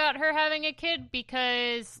confused about her having a kid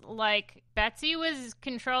because, like, Betsy was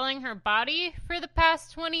controlling her body for the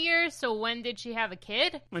past 20 years. So when did she have a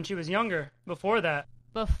kid? When she was younger. Before that.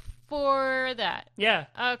 Before that. Yeah.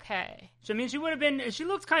 Okay. So, I mean, she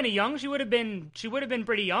looked kind of young. She would have been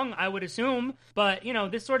pretty young, I would assume. But,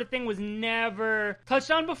 this sort of thing was never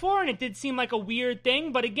touched on before, and it did seem like a weird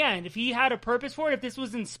thing. But again, if he had a purpose for it, if this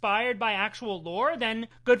was inspired by actual lore, then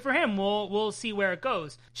good for him. We'll see where it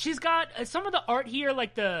goes. She's got some of the art here,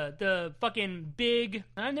 like the fucking big,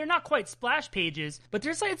 and they're not quite splash pages, but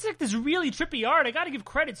it's like this really trippy art. I gotta give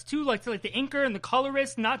credits to the inker and the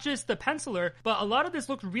colorist, not just the penciler, but a lot of this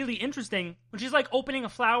looked really interesting. When she's like opening a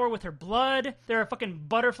flower with her blood, there are fucking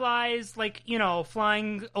butterflies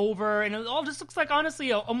flying over, and it all just looks like,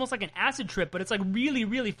 honestly, almost like an acid trip, but it's like really,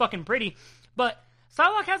 really fucking pretty. But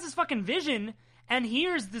Psylocke has this fucking vision and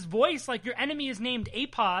hears this voice like, your enemy is named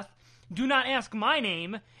Apoth, do not ask my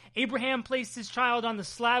name. Abraham placed his child on the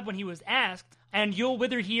slab when he was asked, and you'll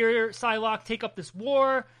wither here, Psylocke, take up this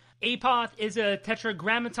war. Apoth is a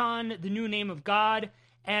tetragrammaton, the new name of God.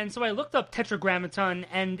 And so I looked up tetragrammaton,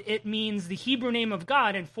 and it means the Hebrew name of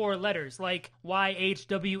God in 4 letters, like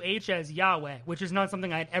YHWH as Yahweh, which is not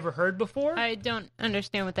something I'd ever heard before. I don't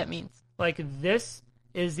understand what that means. Like, this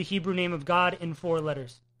is the Hebrew name of God in 4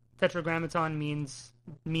 letters. Tetragrammaton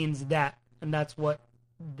means that, and that's what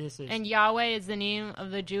this is. And Yahweh is the name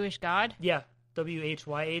of the Jewish God? Yeah.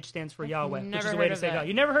 WHYH stands for Yahweh, which is a Never way heard to of say that. God.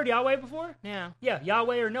 You never heard Yahweh before? No. Yeah,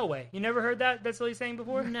 Yahweh or no way. You never heard that silly saying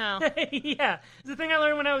before? No. Yeah. It's a thing I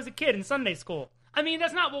learned when I was a kid in Sunday school. I mean,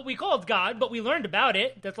 that's not what we called God, but we learned about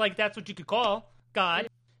it. That's what you could call God.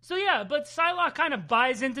 So yeah, but Psylocke kind of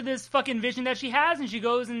buys into this fucking vision that she has, and she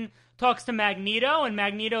goes and talks to Magneto, and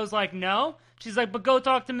Magneto's like, no. She's like, but go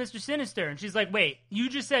talk to Mr. Sinister. And she's like, wait, you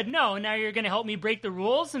just said no, and now you're going to help me break the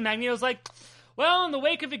rules? And Magneto's like, well, in the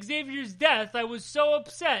wake of Xavier's death, I was so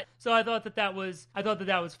upset. So I thought that was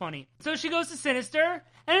funny. So she goes to Sinister,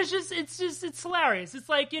 and it's hilarious. It's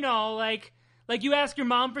like, Like, you ask your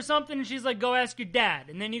mom for something, and she's like, go ask your dad.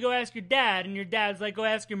 And then you go ask your dad, and your dad's like, go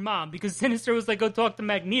ask your mom. Because Sinister was like, go talk to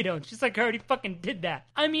Magneto. And she's like, I already fucking did that.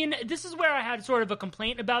 I mean, this is where I had sort of a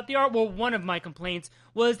complaint about the art. Well, one of my complaints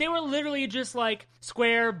was they were literally just like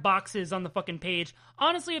square boxes on the fucking page.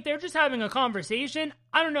 Honestly, if they're just having a conversation,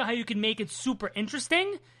 I don't know how you can make it super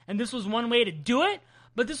interesting. And this was one way to do it.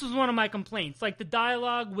 But this was one of my complaints. Like, the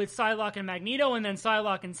dialogue with Psylocke and Magneto and then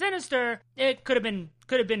Psylocke and Sinister, it could have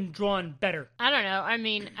been drawn better. I don't know. I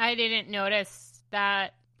mean, I didn't notice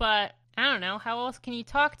that, but I don't know. How else can you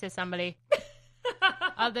talk to somebody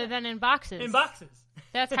other than in boxes? In boxes.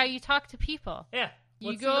 That's how you talk to people. Yeah.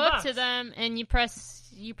 You go up to them and you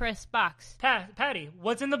press box. Patty,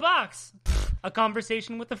 what's in the box? A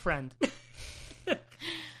conversation with a friend.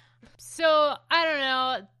 So, I don't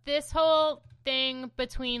know. This whole thing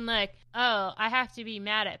between like, oh, I have to be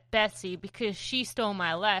mad at Betsy because she stole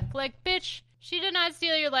my life. Like, bitch, she did not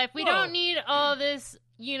steal your life. We don't need all this,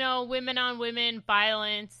 women on women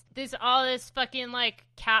violence. All this fucking like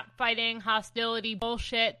cat fighting hostility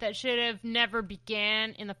bullshit that should have never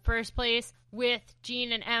began in the first place with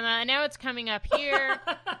Jean and Emma. And now it's coming up here.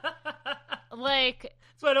 Like,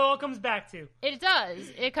 that's what it all comes back to. It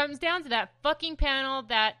does. It comes down to that fucking panel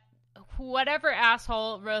that whatever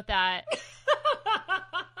asshole wrote that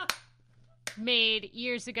made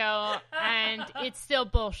years ago, and it's still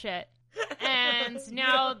bullshit. And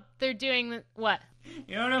now they're doing what?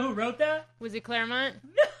 You don't know who wrote that? Was it Claremont?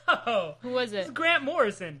 No. Who was it? It's Grant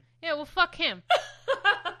Morrison. Yeah, well, fuck him.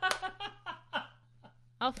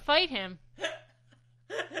 I'll fight him.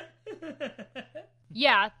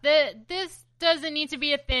 Yeah, this doesn't need to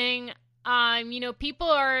be a thing. People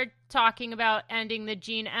are talking about ending the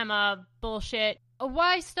Jean Emma bullshit.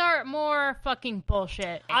 Why start more fucking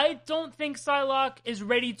bullshit? I don't think Psylocke is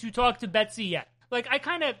ready to talk to Betsy yet. Like, I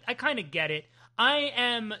kind of get it. I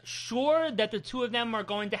am sure that the two of them are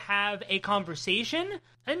going to have a conversation.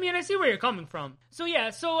 I mean, I see where you're coming from. So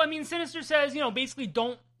yeah, Sinister says, basically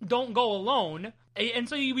don't go alone. And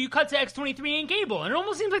so you cut to X-23 and Cable, and it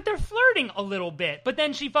almost seems like they're flirting a little bit. But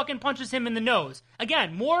then she fucking punches him in the nose.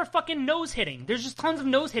 Again, more fucking nose hitting. There's just tons of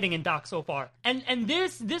nose hitting in Doc so far. And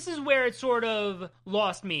this is where it sort of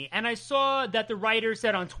lost me. And I saw that the writer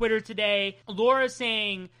said on Twitter today, Laura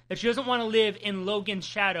saying that she doesn't want to live in Logan's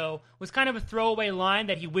shadow was kind of a throwaway line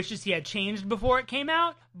that he wishes he had changed before it came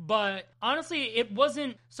out. But honestly, it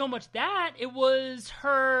wasn't so much that. It was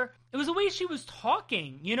the way she was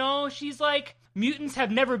talking. She's like, mutants have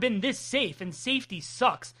never been this safe, and safety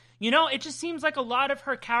sucks. It just seems like a lot of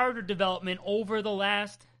her character development over the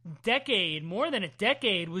last decade, more than a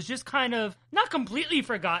decade, was just kind of not completely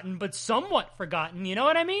forgotten, but somewhat forgotten. You know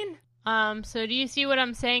what I mean? So do you see what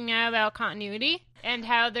I'm saying now about continuity and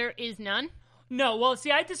how there is none? No, well,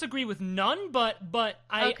 see, I disagree with none, but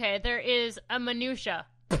I... Okay, there is a minutia.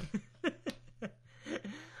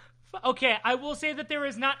 Okay, I will say that there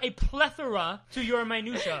is not a plethora to your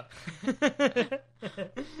minutia.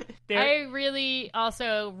 I really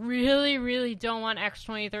also really don't want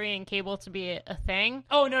X-23 and Cable to be a thing.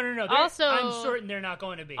 Oh, no. Also, I'm certain they're not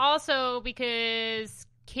going to be. Also, because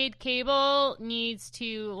Kid Cable needs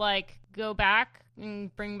to, like, go back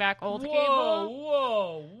and bring back old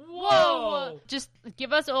Cable. Whoa. Just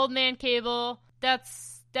give us old man Cable.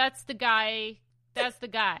 That's the guy. That's the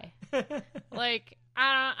guy. Like...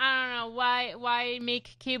 I don't know why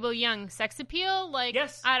make Cable young. Sex appeal? Like,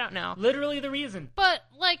 yes, I don't know. Literally the reason. But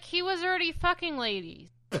like, he was already fucking ladies.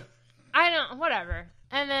 Whatever.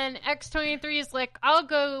 And then X-23 is like, I'll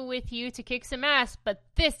go with you to kick some ass, but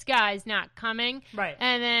this guy's not coming. Right.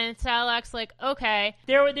 And then Psylocke's like, okay.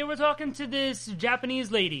 They were talking to this Japanese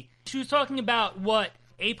lady. She was talking about what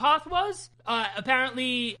Apoth was.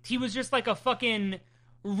 Apparently, he was just like a fucking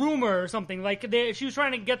rumor or something. Like, she was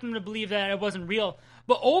trying to get them to believe that it wasn't real.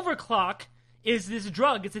 But Overclock is this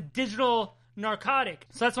drug. It's a digital narcotic.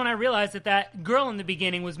 So that's when I realized that girl in the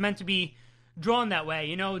beginning was meant to be drawn that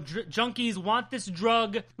way. Junkies want this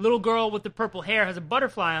drug. Little girl with the purple hair has a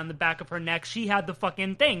butterfly on the back of her neck. She had the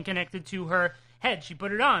fucking thing connected to her head. She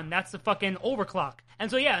put it on. That's the fucking Overclock. And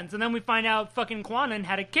so then we find out fucking Kwannon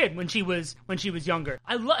had a kid when she was younger.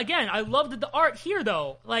 I loved the art here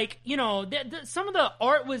though. Like, some of the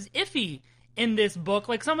art was iffy in this book.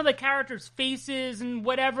 Like, some of the characters' faces and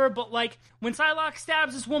whatever, but like when Psylocke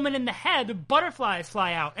stabs this woman in the head, butterflies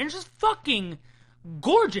fly out. And it's just fucking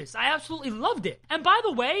gorgeous. I absolutely loved it. And by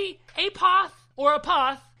the way, Apoth or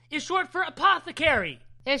Apoth is short for apothecary.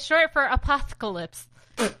 It's short for apocalypse.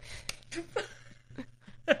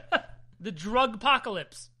 The drug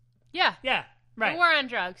apocalypse. Yeah. Yeah, right. The war on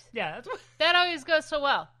drugs. Yeah, that's what... That always goes so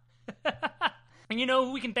well. And you know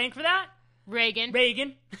who we can thank for that? Reagan.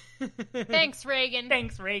 Thanks,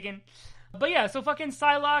 Reagan. But yeah, so fucking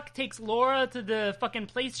Psylocke takes Laura to the fucking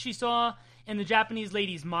place she saw in the Japanese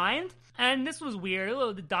lady's mind. And this was weird, a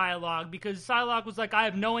little the dialogue, because Psylocke was like, I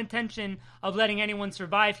have no intention of letting anyone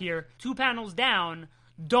survive here. 2 panels down,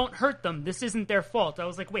 don't hurt them. This isn't their fault. I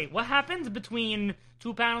was like, wait, what happened between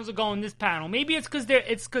 2 panels ago and this panel? Maybe it's because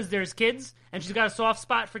there's kids, and she's got a soft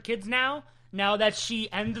spot for kids now that she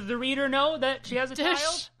and the reader know that she has a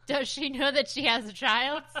child. Does she know that she has a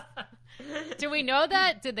child? Do we know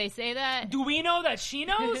that? Did they say that? Do we know that she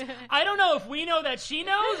knows? I don't know if we know that she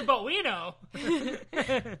knows, but we know.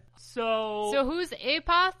 So who's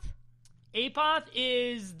Apoth? Apoth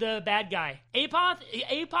is the bad guy.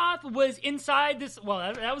 Apoth was inside this...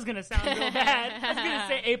 Well, that was going to sound real bad. I was going to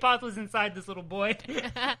say Apoth was inside this little boy.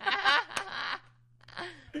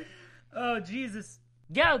 Oh, Jesus.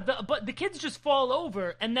 Yeah, but the kids just fall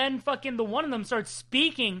over, and then fucking the one of them starts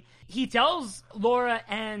speaking. He tells Laura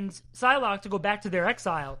and Psylocke to go back to their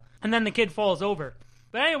exile, and then the kid falls over.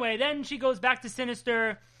 But anyway, then she goes back to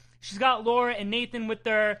Sinister. She's got Laura and Nathan with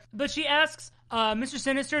her, but she asks Mr.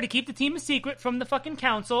 Sinister to keep the team a secret from the fucking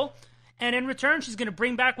council, and in return, she's going to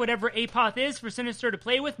bring back whatever Apoth is for Sinister to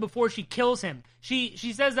play with before she kills him. She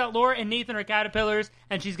says that Laura and Nathan are caterpillars,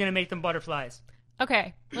 and she's going to make them butterflies.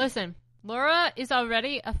 Okay, listen. Laura is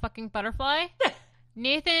already a fucking butterfly.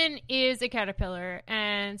 Nathan is a caterpillar,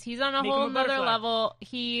 and he's on a whole nother level.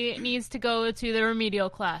 He needs to go to the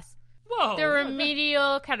remedial class. Whoa. The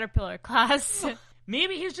remedial caterpillar class.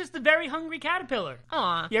 Maybe he's just a very hungry caterpillar.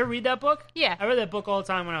 Aw. You ever read that book? Yeah. I read that book all the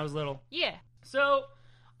time when I was little. Yeah. So,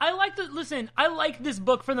 I like this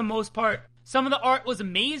book for the most part. Some of the art was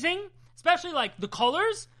amazing. Especially, like, the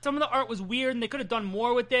colors. Some of the art was weird, and they could have done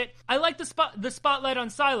more with it. I like the spotlight on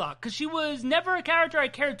Psylocke, because she was never a character I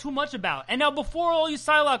cared too much about. And now, before all you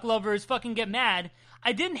Psylocke lovers fucking get mad,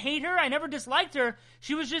 I didn't hate her. I never disliked her.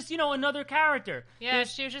 She was just, another character. Yeah,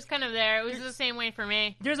 she was just kind of there. It was the same way for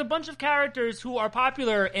me. There's a bunch of characters who are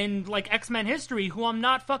popular in, like, X-Men history who I'm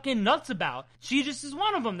not fucking nuts about. She just is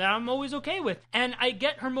one of them that I'm always okay with. And I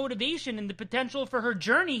get her motivation and the potential for her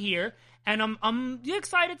journey here, and I'm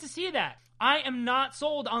excited to see that. I am not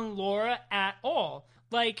sold on Laura at all.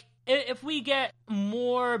 Like, if we get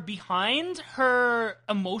more behind her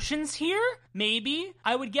emotions here, maybe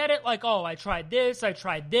I would get it like, oh, I tried this, and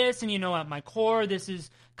at my core, this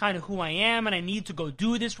is kind of who I am, and I need to go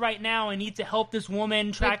do this right now. I need to help this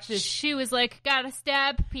woman track this. She was like, gotta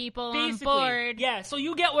stab people basically, on board. Yeah, so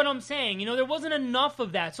you get what I'm saying. There wasn't enough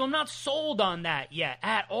of that, so I'm not sold on that yet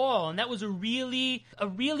at all. And that was a really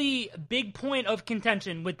big point of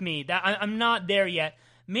contention with me, that I'm not there yet.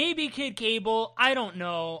 Maybe Kid Cable, I don't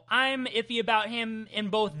know. I'm iffy about him in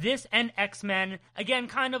both this and X-Men. Again,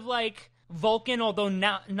 kind of like Vulcan, although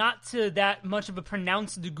not to that much of a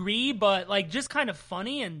pronounced degree, but like just kind of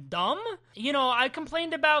funny and dumb. I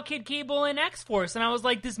complained about Kid Cable in X-Force, and I was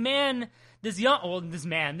like, this boy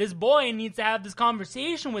needs to have this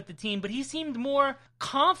conversation with the team, but he seemed more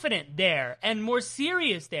confident there and more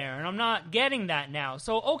serious there, and I'm not getting that now.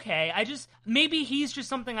 So, okay, maybe he's just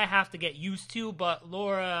something I have to get used to, but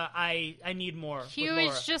Laura, I need more. He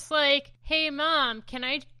was just like, hey, Mom, can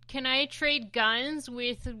I trade guns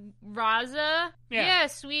with Raza? Yeah,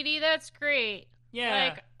 sweetie, that's great. Yeah.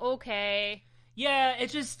 Like, okay. Yeah,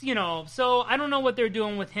 it's just, so I don't know what they're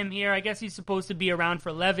doing with him here. I guess he's supposed to be around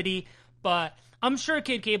for levity, but I'm sure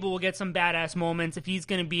Kid Cable will get some badass moments if he's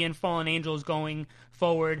going to be in Fallen Angels going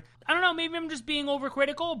forward. I don't know, maybe I'm just being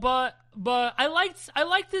overcritical, but I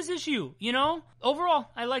liked this issue, Overall,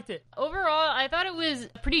 I liked it. Overall, I thought it was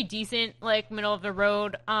pretty decent, like, middle of the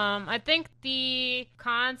road. I think the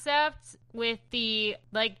concept with the,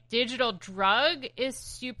 like, digital drug is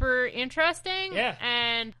super interesting. Yeah.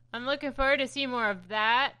 And I'm looking forward to see more of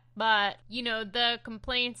that. But, the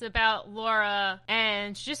complaints about Laura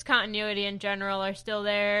and just continuity in general are still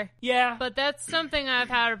there. Yeah. But that's something I've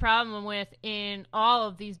had a problem with in all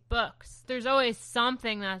of these books. There's always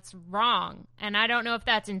something that's wrong. And I don't know if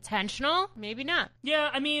that's intentional. Maybe not.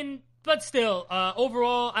 Yeah, but still,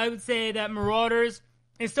 overall, I would say that Marauders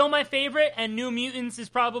is still my favorite, and New Mutants is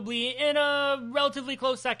probably in a relatively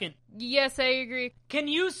close second. Yes, I agree. Can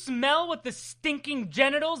you smell what the stinking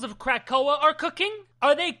genitals of Krakoa are cooking?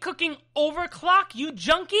 Are they cooking overclock, you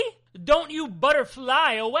junkie? Don't you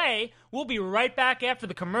butterfly away. We'll be right back after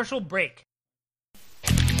the commercial break.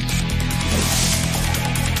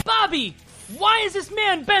 Bobby, why is this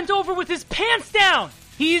man bent over with his pants down?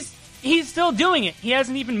 He's still doing it. He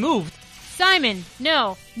hasn't even moved. Simon,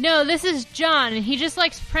 no, this is John, and he just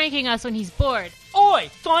likes pranking us when he's bored. Oi,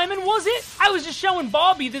 Simon, was it? I was just showing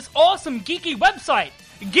Bobby this awesome geeky website,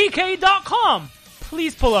 geeky.com.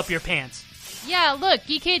 Please pull up your pants. Yeah, look,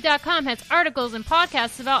 Geekade.com has articles and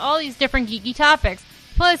podcasts about all these different geeky topics,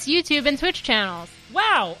 plus YouTube and Twitch channels.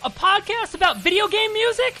 Wow, a podcast about video game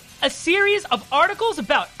music? A series of articles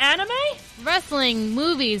about anime? Wrestling,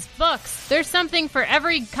 movies, books. There's something for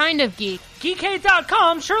every kind of geek.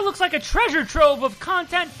 Geekade.com sure looks like a treasure trove of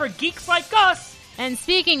content for geeks like us. And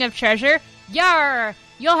speaking of treasure, yar!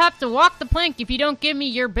 You'll have to walk the plank if you don't give me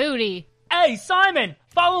your booty. Hey, Simon,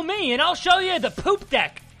 follow me and I'll show you the poop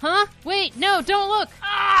deck. Huh? Wait, no, don't look.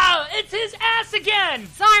 Ah, it's his ass again.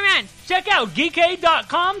 Simon! Check out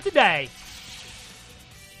Geekade.com today.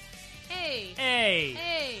 Hey. Hey.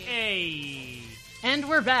 Hey. Hey. And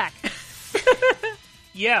we're back.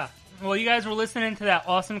 Yeah. Well, you guys were listening to that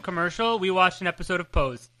awesome commercial. We watched an episode of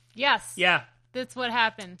Pose. Yes. Yeah. That's what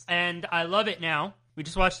happened. And I love it now. We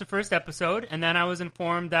just watched the first episode, and then I was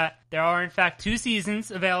informed that there are, in fact, 2 seasons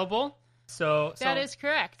available. So That is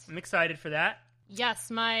correct. I'm excited for that.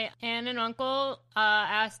 Yes, my aunt and uncle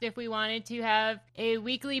asked if we wanted to have a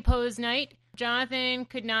weekly Pose night. Jonathan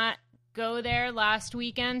could not go there last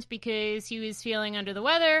weekend because he was feeling under the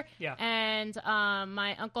weather. Yeah. And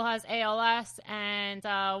my uncle has ALS, and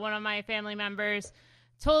one of my family members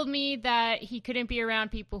told me that he couldn't be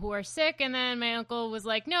around people who are sick, and then my uncle was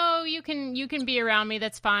like, no, you can be around me,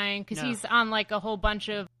 that's fine, because he's on like a whole bunch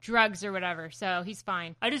of drugs or whatever, so he's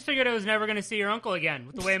fine. I just figured I was never going to see your uncle again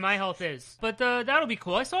with the way my health is. But that'll be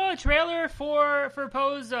cool. I saw a trailer for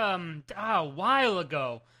Pose a while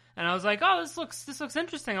ago. And I was like, oh, this looks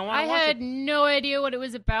interesting. I want to watch it. I had no idea what it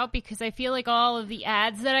was about because I feel like all of the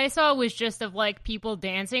ads that I saw was just of like people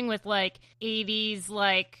dancing with like 80s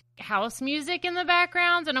like house music in the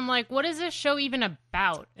background. And I'm like, what is this show even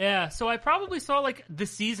about? Yeah, so I probably saw like the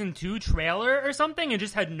season 2 trailer or something and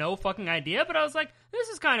just had no fucking idea. But I was like, this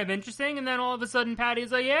is kind of interesting. And then all of a sudden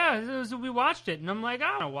Patty's like, yeah, we watched it. And I'm like,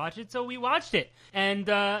 I don't want to watch it. So we watched it. And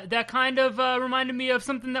that kind of reminded me of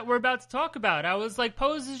something that we're about to talk about. I was like,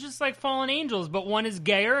 Pose is just like Fallen Angels, but one is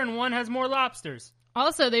gayer and one has more lobsters.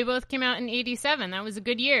 Also, they both came out in 87. That was a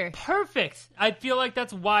good year. Perfect. I feel like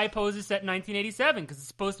that's why Pose is set in 1987, because it's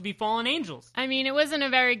supposed to be Fallen Angels. I mean, it wasn't a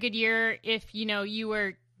very good year if, you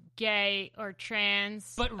were gay or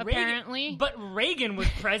trans, apparently. But Reagan was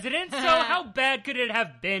president, so how bad could it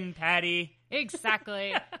have been, Patty?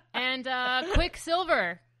 Exactly. And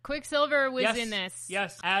Quicksilver. Quicksilver was in this.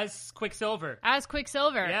 Yes, as Quicksilver. As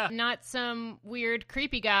Quicksilver. Yeah. Not some weird,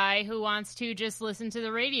 creepy guy who wants to just listen to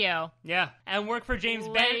the radio. Yeah, and work for James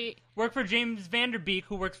Vanderbeek,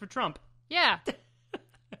 who works for Trump. Yeah.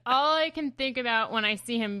 All I can think about when I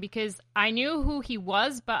see him, because I knew who he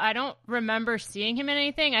was, but I don't remember seeing him in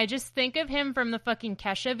anything. I just think of him from the fucking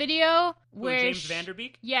Kesha video. Where James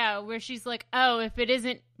Vanderbeek? Yeah, where she's like, oh, if it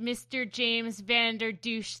isn't Mr. James Vander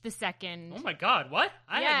Douche II. Oh my god, what?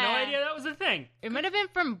 I had no idea that was a thing. It might have been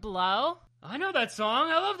from Blow. I know that song.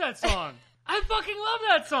 I love that song. I fucking love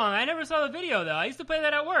that song. I never saw the video, though. I used to play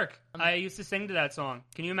that at work. I used to sing to that song.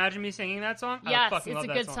 Can you imagine me singing that song? Yes, I fucking love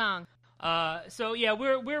it's a that good song. So yeah,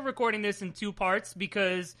 we're recording this in 2 parts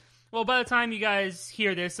because, well, by the time you guys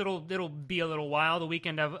hear this, it'll be a little while. The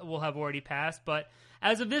weekend will have already passed, but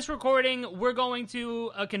as of this recording, we're going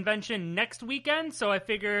to a convention next weekend, so I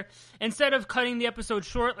figure instead of cutting the episode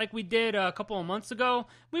short like we did a couple of months ago,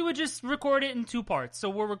 we would just record it in 2 parts. So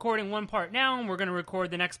we're recording 1 part now, and we're going to record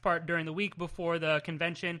the next part during the week before the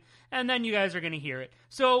convention, and then you guys are going to hear it.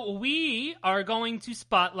 So we are going to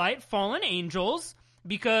spotlight Fallen Angels,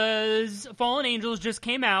 because Fallen Angels just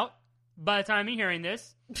came out by the time you're hearing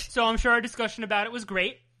this, so I'm sure our discussion about it was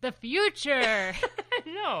great. The future! I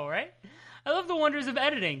know, right? I love the wonders of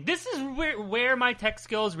editing. This is where my tech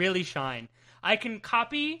skills really shine. I can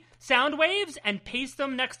copy sound waves and paste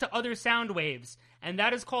them next to other sound waves, and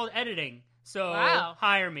that is called editing. So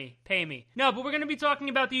Hire me, pay me. No, but we're going to be talking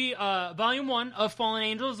about the Volume 1 of Fallen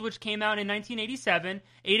Angels, which came out in 1987,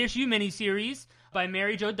 8-issue miniseries by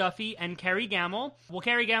Mary Jo Duffy and Kerry Gamble. Well,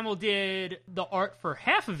 Kerry Gamble did the art for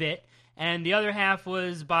half of it, and the other half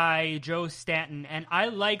was by Joe Stanton, and I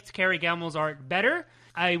liked Kerry Gamble's art better.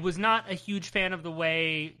 I was not a huge fan of the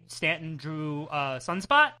way Stanton drew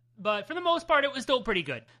Sunspot, but for the most part, it was still pretty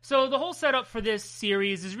good. So the whole setup for this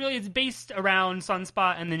series is it's based around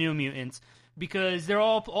Sunspot and the New Mutants, because they're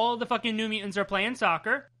all the fucking New Mutants are playing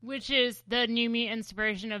soccer. Which is the New Mutants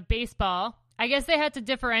version of baseball. I guess they had to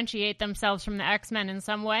differentiate themselves from the X-Men in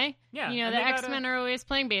some way. Yeah. The X-Men are always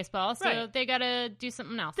playing baseball, so they gotta do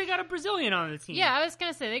something else. They got a Brazilian on the team. Yeah, I was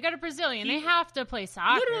gonna say, they got a Brazilian. They have to play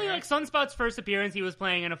soccer. Literally, like, Sunspot's first appearance, he was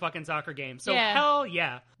playing in a fucking soccer game. So, yeah. Hell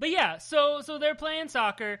yeah. But yeah, so they're playing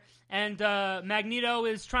soccer, and Magneto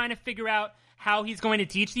is trying to figure out how he's going to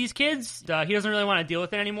teach these kids. He doesn't really want to deal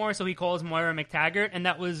with it anymore, so he calls Moira McTaggart, and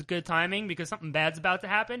that was good timing because something bad's about to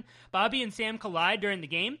happen. Bobby and Sam collide during the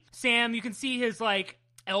game. Sam, you can see his, like,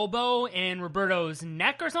 elbow in Roberto's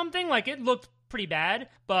neck or something. Like, it looked pretty bad,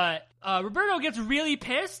 but Roberto gets really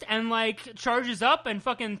pissed and, like, charges up and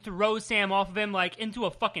fucking throws Sam off of him, like, into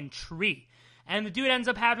a fucking tree. And the dude ends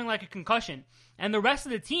up having, like, a concussion. And the rest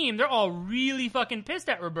of the team, they're all really fucking pissed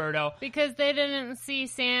at Roberto. Because they didn't see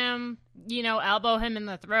Sam, elbow him in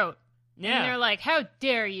the throat. Yeah. And they're like, how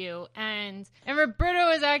dare you? And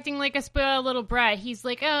Roberto is acting like a spoiled little brat. He's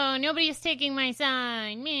like, oh, nobody's taking my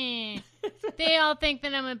side. Meh. They all think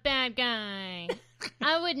that I'm a bad guy.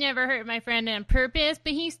 I would never hurt my friend on purpose,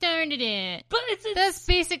 but he started it. But That's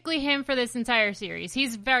basically him for this entire series.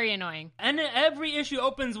 He's very annoying. And every issue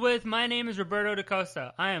opens with, my name is Roberto da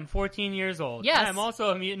Costa. I am 14 years old. Yes. I am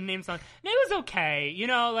also a mutant named Son. And it was okay.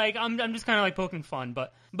 Like, I'm just kind of, like, poking fun.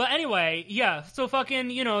 But anyway, yeah. So fucking,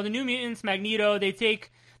 the New Mutants, Magneto, they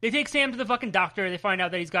take Sam to the fucking doctor. They find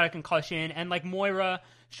out that he's got a concussion. And, like, Moira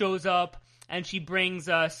shows up. And she brings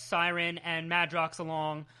Siren and Madrox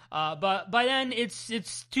along. But by then,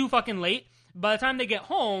 it's too fucking late. By the time they get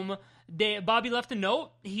home, Bobby left a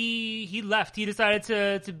note. He left. He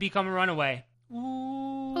decided to become a runaway.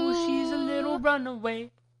 Ooh, she's a little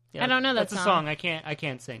runaway. Yeah, I don't know that that's song. That's a song. I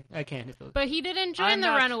can't sing. I can't hit those. But he didn't join the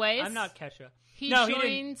Runaways. I'm not Kesha. He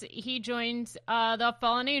joined the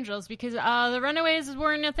Fallen Angels because the Runaways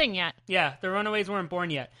weren't a thing yet. Yeah, the Runaways weren't born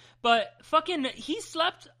yet. But fucking, he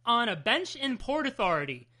slept on a bench in Port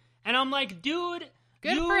Authority. And I'm like, dude...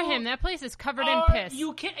 Good for him. That place is covered in piss.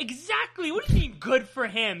 You can't... Exactly. What do you mean good for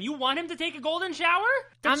him? You want him to take a golden shower?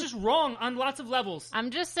 That's just wrong on lots of levels.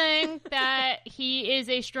 I'm just saying that he is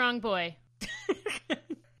a strong boy.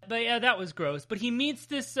 But yeah, that was gross. But he meets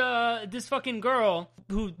this fucking girl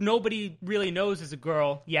who nobody really knows is a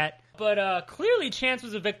girl yet. But clearly Chance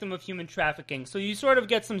was a victim of human trafficking. So you sort of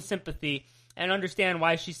get some sympathy and understand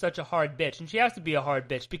why she's such a hard bitch. And she has to be a hard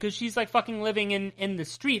bitch because she's like fucking living in the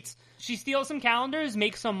streets. She steals some calendars,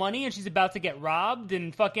 makes some money, and she's about to get robbed.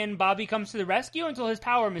 And fucking Bobby comes to the rescue until his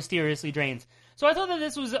power mysteriously drains. So I thought that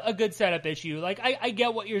this was a good setup issue. Like, I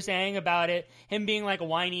get what you're saying about it, him being like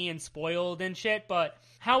whiny and spoiled and shit, but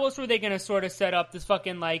how else were they gonna sort of set up this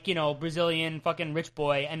fucking, like, Brazilian fucking rich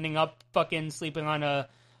boy ending up fucking sleeping on a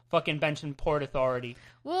fucking bench in Port Authority?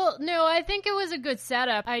 Well, no, I think it was a good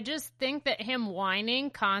setup. I just think that him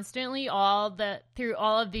whining constantly through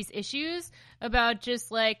all of these issues about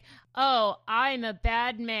just like, oh, I'm a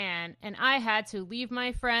bad man and I had to leave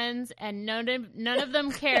my friends and none of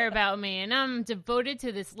them care about me and I'm devoted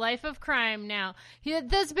to this life of crime now.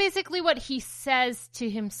 That's basically what he says to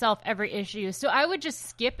himself every issue. So I would just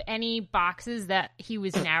skip any boxes that he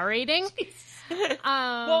was narrating.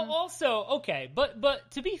 Well, also, okay,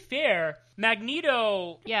 but to be fair,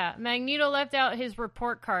 Magneto left out his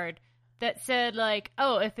report card that said, like,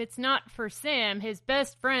 oh, if it's not for Sam, his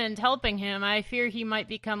best friend, helping him, I fear he might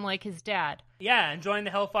become like his dad. Yeah, and join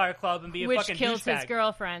the Hellfire Club and be a fucking douchebag. Which kills his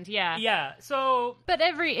girlfriend, yeah. Yeah, so... But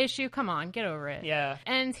every issue, come on, get over it. Yeah.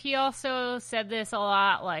 And he also said this a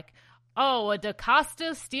lot, like, oh, a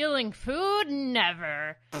DaCosta stealing food?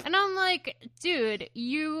 Never. And I'm like, dude,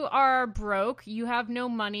 you are broke. You have no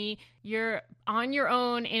money. You're on your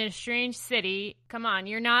own in a strange city. Come on,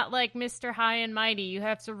 you're not like Mr. High and Mighty. You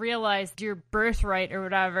have to realize your birthright or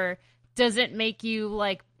whatever doesn't make you,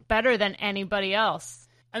 like, better than anybody else.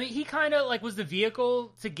 I mean, he kind of, like, was the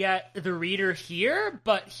vehicle to get the reader here,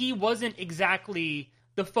 but he wasn't exactly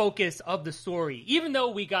the focus of the story. Even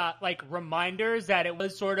though we got, like, reminders that it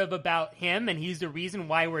was sort of about him and he's the reason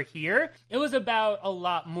why we're here, it was about a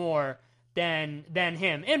lot more than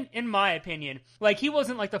him, in my opinion. Like, he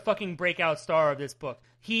wasn't, like, the fucking breakout star of this book.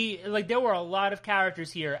 There were a lot of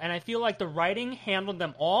characters here, and I feel like the writing handled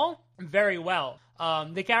them all very well.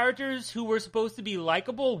 The characters who were supposed to be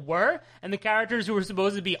likable were, and the characters who were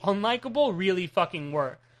supposed to be unlikable really fucking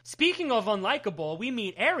were. Speaking of unlikable, we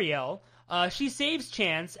meet Ariel. She saves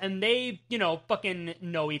Chance, and they, fucking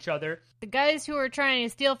know each other. The guys who were trying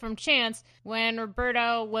to steal from Chance, when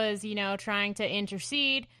Roberto was, trying to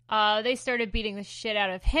intercede, they started beating the shit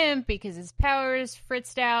out of him because his powers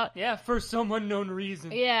fritzed out. Yeah, for some unknown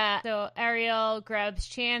reason. Yeah, so Ariel grabs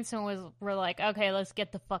Chance and we're like, okay, let's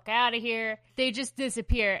get the fuck out of here. They just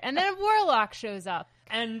disappear. And then Warlock shows up.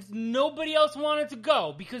 And nobody else wanted to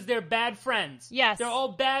go because they're bad friends. Yes. They're all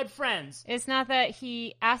bad friends. It's not that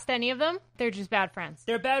he asked any of them. They're just bad friends.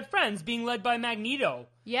 They're bad friends being led by Magneto.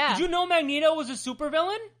 Yeah. Did you know Magneto was a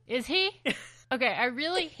supervillain? Is he? Okay, I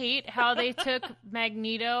really hate how they took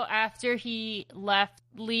Magneto after he left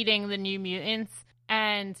leading the New Mutants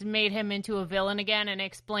and made him into a villain again, and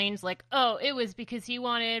explains like, oh, it was because he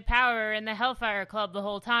wanted power in the Hellfire Club the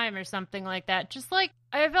whole time or something like that. Just like,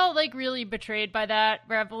 I felt like really betrayed by that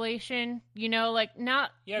revelation, you know, like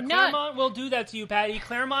Claremont will do that to you, Patty.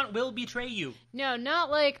 Claremont will betray you. No, not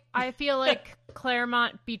like, I feel like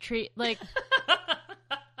Claremont betrayed, like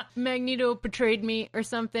Magneto betrayed me or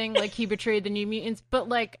something, like he betrayed the New Mutants, but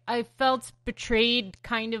like I felt betrayed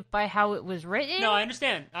kind of by how it was written. No, I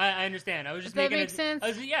understand. I understand. I was just Does making that make sense?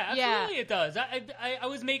 Absolutely it does. I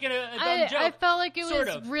was making a dumb joke. I felt like it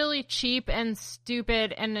was really cheap and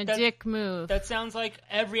stupid and a dick move. That sounds like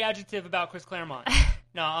every adjective about Chris Claremont.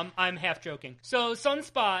 No, I'm half joking. So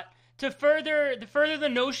Sunspot, to further the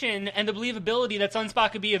notion and the believability that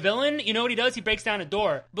Sunspot could be a villain, you know what he does? He breaks down a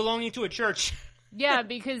door belonging to a church. Yeah,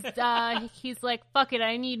 because he's like, fuck it,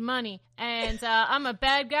 I need money. And I'm a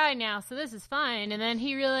bad guy now, so this is fine. And then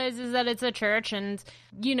he realizes that it's a church, and,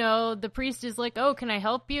 you know, the priest is like, oh, can I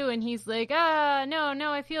help you? And he's like,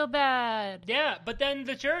 no, I feel bad. Yeah, but then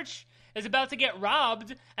the church is about to get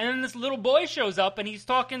robbed, and then this little boy shows up, and he's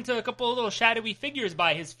talking to a couple of little shadowy figures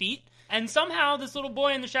by his feet. And somehow this little boy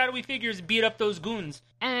and the shadowy figures beat up those goons.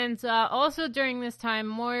 And also during this time,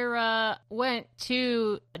 Moira went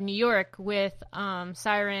to New York with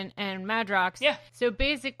Siren and Madrox. Yeah. So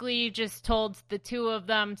basically just told the two of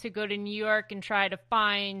them to go to New York and try to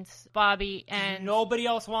find Bobby and... Nobody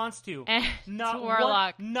else wants to. And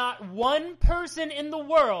Warlock. Not one person in the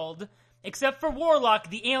world, except for Warlock,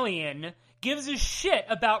 the alien, gives a shit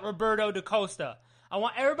about Roberto da Costa. I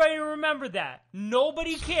want everybody to remember that.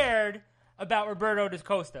 Nobody cared about Roberto da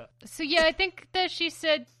Costa. So yeah, I think that she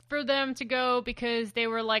said for them to go because they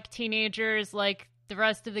were like teenagers, like the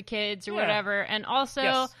rest of the kids or whatever. And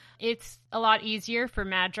also, it's a lot easier for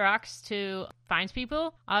Madrox to find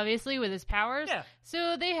people, obviously, with his powers. Yeah.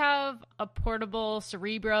 So they have a portable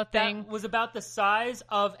Cerebro thing. That was about the size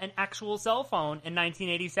of an actual cell phone in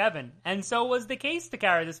 1987. And so was the case to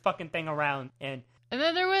carry this fucking thing around in. And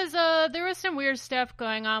then there was some weird stuff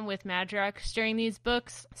going on with Madrox during these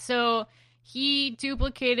books. So he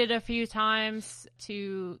duplicated a few times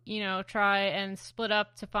to, you know, try and split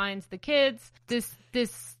up to find the kids. This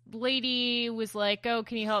lady was like, oh,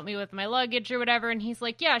 can you help me with my luggage or whatever? And he's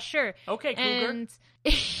like, yeah, sure. Okay, cougar. And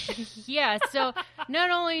yeah, so not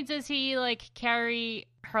only does he like carry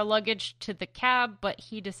her luggage to the cab, but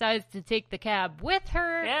he decides to take the cab with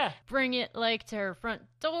her, bring it like to her front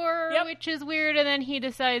door, which is weird, and then he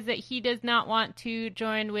decides that he does not want to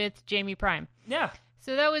join with Jamie Prime. Yeah.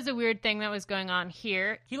 So that was a weird thing that was going on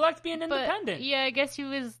here. He liked being independent. Yeah, I guess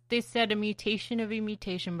they said a mutation of a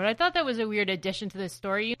mutation, but I thought that was a weird addition to the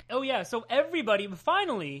story. Oh yeah, so everybody,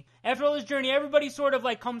 finally, after all this journey, everybody sort of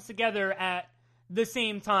like comes together at the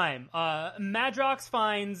same time. Madrox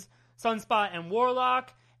finds Sunspot and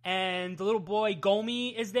Warlock, and the little boy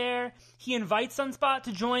Gomi is there. He invites Sunspot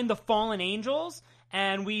to join the Fallen Angels,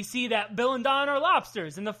 and we see that Bill and Don are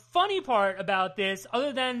lobsters. And the funny part about this,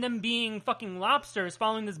 other than them being fucking lobsters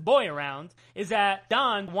following this boy around, is that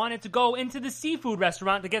Don wanted to go into the seafood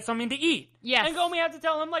restaurant to get something to eat. Yes. And Gomi had to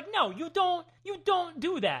tell him, like, no, you don't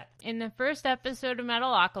do that. In the first episode of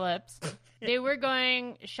Metalocalypse, they were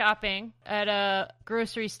going shopping at a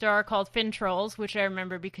grocery store called Fintrolls, which I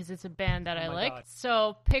remember because it's a band that I like. God.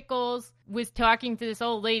 So Pickles was talking to this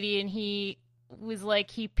old lady, and he was like,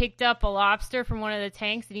 he picked up a lobster from one of the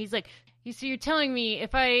tanks, and he's like, so you're telling me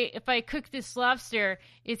if I cook this lobster,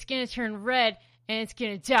 it's gonna turn red and it's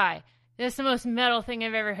gonna die. That's the most metal thing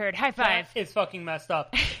I've ever heard. High five. It's fucking messed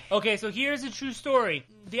up. Okay, so here's a true story.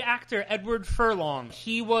 The actor Edward Furlong,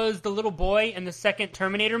 he was the little boy in the second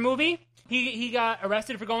Terminator movie. He got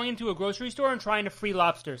arrested for going into a grocery store and trying to free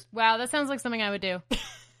lobsters. Wow, that sounds like something I would do.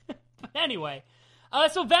 Anyway,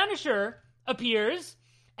 so Vanisher appears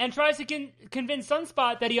and tries to convince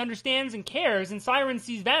Sunspot that he understands and cares, and Siren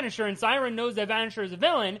sees Vanisher, and Siren knows that Vanisher is a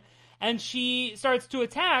villain, and she starts to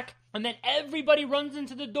attack, and then everybody runs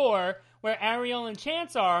into the door where Ariel and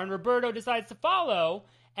Chance are, and Roberto decides to follow,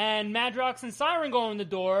 and Madrox and Siren go in the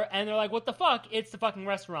door, and they're like, what the fuck? It's the fucking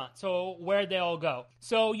restaurant. So where'd they all go?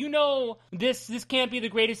 So, you know, this can't be the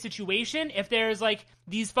greatest situation if there's, like,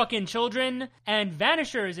 these fucking children, and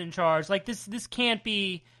Vanisher is in charge. Like, this can't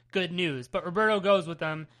be good news. But Roberto goes with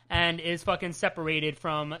them and is fucking separated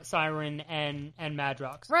from Siren and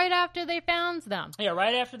Madrox. Right after they found them. Yeah,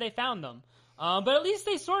 right after they found them. But at least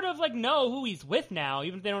they sort of, like, know who he's with now,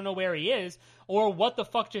 even if they don't know where he is, or what the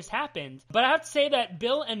fuck just happened. But I have to say that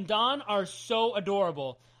Bill and Don are so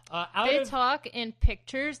adorable. They talk in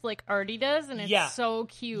pictures like Artie does, and it's so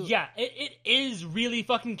cute. Yeah, it is really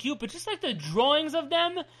fucking cute, but just, like, the drawings of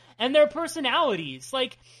them and their personalities.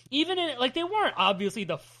 Like, even in, like, they weren't obviously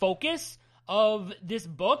the focus of this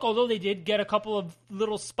book, although they did get a couple of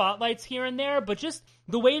little spotlights here and there, but just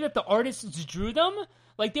the way that the artists drew them,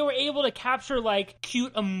 like, they were able to capture, like,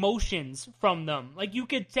 cute emotions from them. Like, you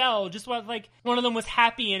could tell just what, like, one of them was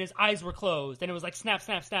happy and his eyes were closed, and it was, like, snap,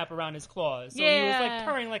 snap, snap around his claws. So he was, like,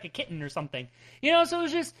 purring like a kitten or something. You know, so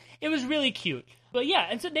it was really cute. But yeah,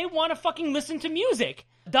 and so they want to fucking listen to music.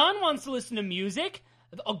 Don wants to listen to music.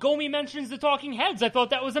 Gomi mentions the Talking Heads. I thought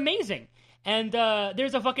that was amazing. And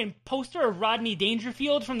there's a fucking poster of Rodney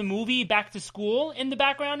Dangerfield from the movie Back to School in the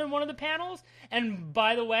background in one of the panels. And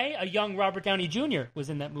by the way, a young Robert Downey Jr. was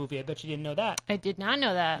in that movie. I bet you didn't know that. I did not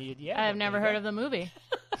know that. Yeah, I've never heard of the movie.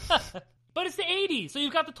 But it's the 80s, so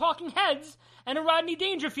you've got the Talking Heads and a Rodney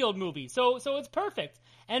Dangerfield movie. So it's perfect.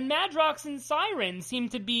 And Madrox and Siren seem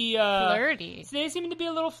to be... flirty. They seem to be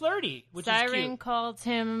a little flirty, which is cute. Siren called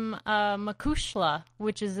him Makushla,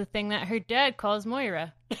 which is the thing that her dad calls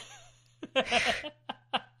Moira.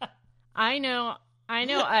 I know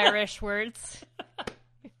Irish words.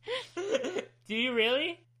 Do you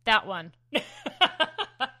really? That one.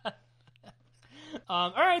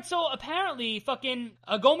 Alright, so apparently fucking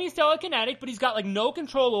Gomi's telekinetic, but he's got like no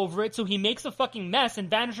control over it, so he makes a fucking mess, and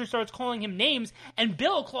Vanisher starts calling him names, and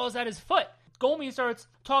Bill claws at his foot. Gomi starts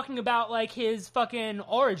talking about like his fucking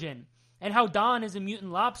origin, and how Don is a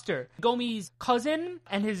mutant lobster. Gomi's cousin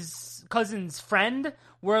and his cousin's friend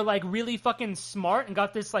were like really fucking smart and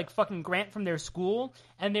got this like fucking grant from their school,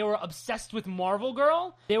 and they were obsessed with Marvel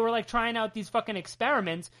Girl. They were like trying out these fucking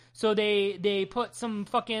experiments, so they put some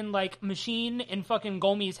fucking like machine in fucking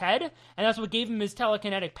Gomi's head, and that's what gave him his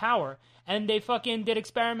telekinetic power. And they fucking did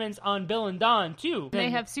experiments on Bill and Don too.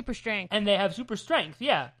 They have super strength. And they have super strength,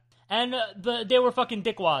 yeah. And they were fucking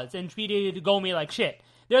dickwads and treated Gomi like shit.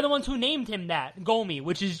 They're the ones who named him that, Gomi,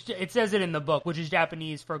 which is, it says it in the book, which is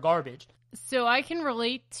Japanese for garbage. So I can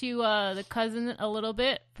relate to the cousin a little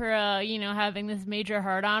bit for, having this major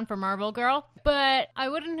hard-on for Marvel Girl. But I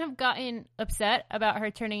wouldn't have gotten upset about her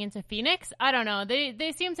turning into Phoenix. I don't know.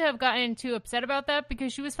 They seem to have gotten too upset about that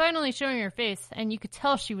because she was finally showing her face, and you could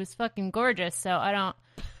tell she was fucking gorgeous, so I don't...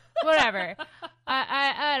 Whatever.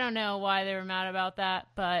 I don't know why they were mad about that,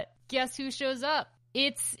 but guess who shows up?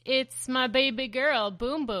 It's my baby girl,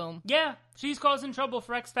 Boom Boom. Yeah, she's causing trouble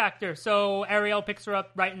for X Factor, so Ariel picks her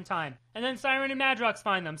up right in time. And then Siren and Madrox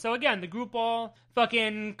find them. So again, the group all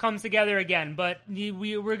fucking comes together again, but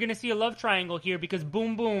we're gonna see a love triangle here because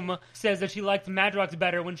Boom Boom says that she liked Madrox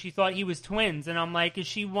better when she thought he was twins, and I'm like,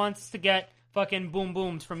 she wants to get fucking Boom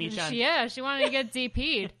Booms from each end. Yeah, she wanted to get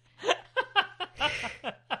DP'd.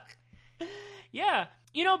 Yeah.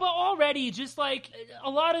 But already, just like, a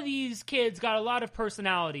lot of these kids got a lot of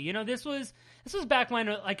personality. This was back when,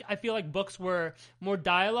 like, I feel like books were more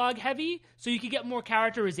dialogue heavy, so you could get more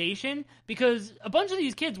characterization, because a bunch of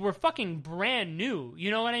these kids were fucking brand new.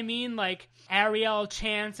 You know what I mean? Like, Ariel,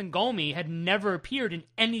 Chance, and Gomi had never appeared in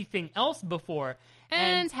anything else before.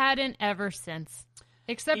 And hadn't ever since.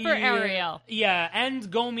 Except for Ariel. Yeah, and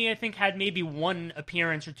Gomi, I think, had maybe one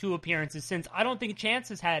appearance or two appearances since. I don't think Chance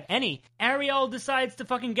has had any. Ariel decides to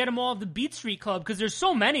fucking get them all of the Beat Street Club, because there's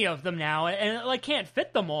so many of them now, and it, like, can't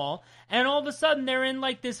fit them all. And all of a sudden, they're in,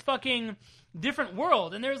 like, this fucking different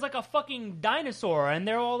world, and there's, like, a fucking dinosaur, and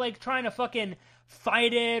they're all, like, trying to fucking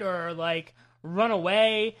fight it, or, like, run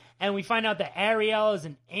away, and we find out that Ariel is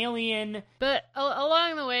an alien. But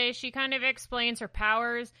along the way, she kind of explains her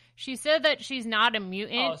powers. She said that she's not a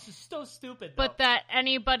mutant. Oh, this is so stupid, though. But that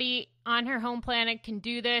anybody on her home planet can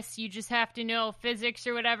do this. You just have to know physics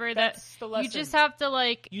or whatever. That's the lesson. You just have to,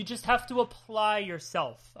 like... You just have to apply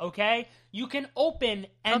yourself, okay? You can open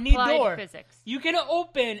any door. Physics. You can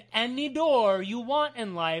open any door you want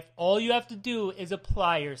in life. All you have to do is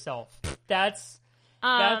apply yourself. That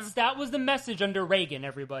was the message under Reagan,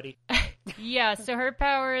 everybody. Yeah, so her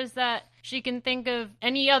power is that she can think of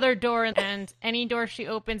any other door, and any door she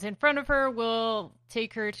opens in front of her will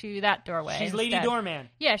take her to that doorway. She's Lady Doorman.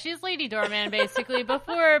 Yeah, she's Lady Doorman, basically,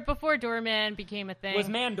 before Doorman became a thing. Was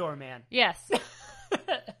Man Doorman. Yes.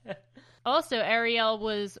 Also, Ariel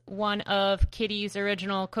was one of Kitty's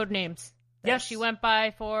original codenames. Yes. She went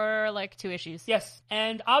by for, like, 2 issues. Yes,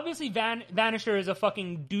 and obviously Vanisher is a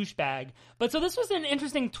fucking douchebag. But so this was an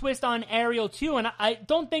interesting twist on Ariel, too, and I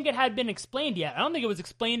don't think it had been explained yet. I don't think it was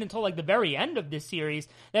explained until, like, the very end of this series,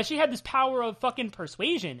 that she had this power of fucking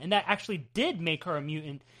persuasion, and that actually did make her a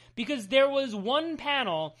mutant. Because there was one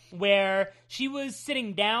panel where she was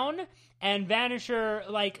sitting down, and Vanisher,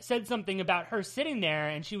 like, said something about her sitting there,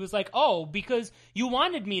 and she was like, oh, because you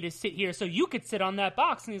wanted me to sit here so you could sit on that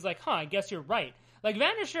box. And he's like, I guess you're right. Like,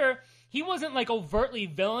 Vanisher, he wasn't, like, overtly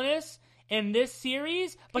villainous in this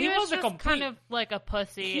series, but he was just a complete... kind of like a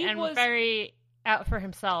pussy and very out for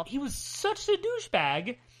himself. He was such a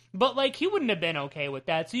douchebag, but, like, he wouldn't have been okay with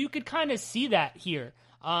that. So you could kind of see that here,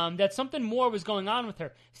 that something more was going on with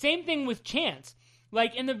her. Same thing with Chance.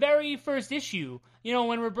 Like, in the very first issue, you know,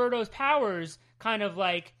 when Roberto's powers kind of,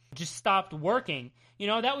 like, just stopped working, you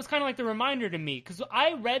know, that was kind of like the reminder to me. Because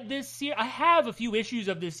I read this series, I have a few issues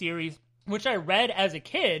of this series, which I read as a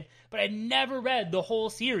kid, but I never read the whole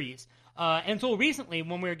series. Until recently,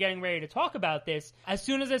 when we were getting ready to talk about this, as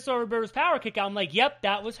soon as I saw Roberto's power kick out, I'm like, yep,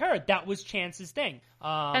 that was her. That was Chance's thing.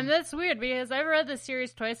 And that's weird, because I've read this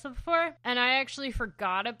series twice before, and I actually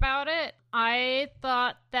forgot about it. I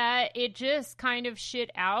thought that it just kind of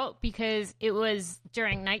shit out because it was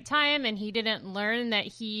during nighttime, and he didn't learn that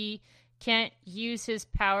he can't use his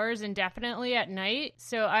powers indefinitely at night.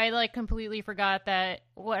 So I, like, completely forgot that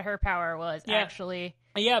what her power was, actually.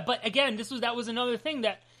 Yeah, but again, that was another thing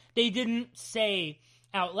that they didn't say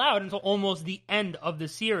out loud until almost the end of the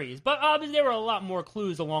series. But obviously there were a lot more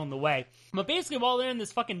clues along the way. But basically, while they're in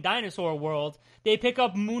this fucking dinosaur world, they pick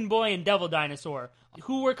up Moon Boy and Devil Dinosaur,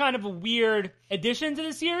 who were kind of a weird addition to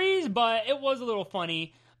the series, but it was a little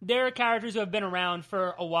funny. They're characters who have been around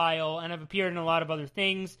for a while and have appeared in a lot of other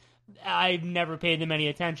things. I've never paid them any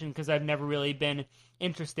attention because I've never really been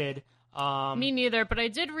interested. Me neither, but I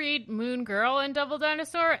did read Moon Girl and Devil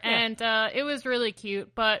Dinosaur, and it was really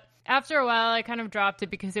cute, but after a while I kind of dropped it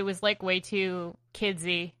because it was, like, way too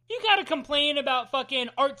kidsy. You gotta complain about fucking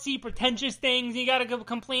artsy, pretentious things, you gotta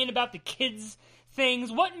complain about the kids'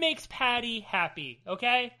 things. What makes Patty happy,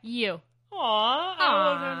 okay? You. Aww.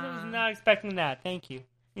 I was not expecting that. Thank you.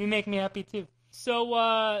 You make me happy, too.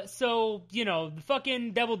 So, you know, the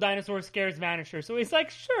fucking Devil Dinosaur scares Vanisher, so he's like,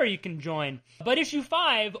 sure, you can join. But issue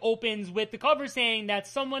 5 opens with the cover saying that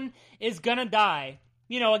someone is gonna die.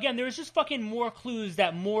 You know, again, there's just fucking more clues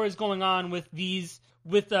that more is going on with these,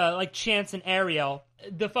 like, Chance and Ariel.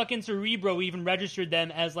 The fucking Cerebro even registered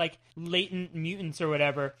them as, like, latent mutants or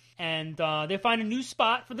whatever. And, they find a new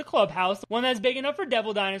spot for the clubhouse, one that's big enough for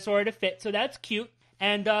Devil Dinosaur to fit, so that's cute.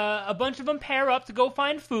 And a bunch of them pair up to go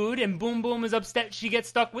find food, and Boom Boom is upset she gets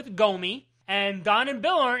stuck with Gomi. And Don and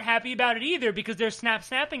Bill aren't happy about it either because they're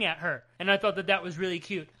snapping at her. And I thought that was really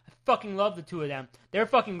cute. I fucking love the two of them. They're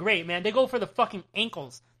fucking great, man. They go for the fucking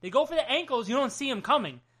ankles. They go for the ankles, you don't see them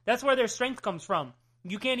coming. That's where their strength comes from.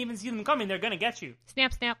 You can't even see them coming, they're gonna get you.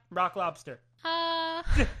 Snap, snap. Rock Lobster. I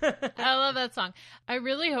love that song. I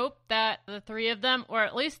really hope that the three of them, or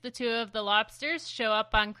at least the two of the lobsters, show up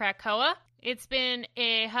on Krakoa. It's been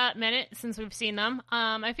a hot minute since we've seen them.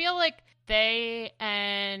 I feel like they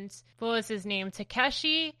and, what was his name?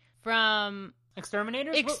 Takeshi from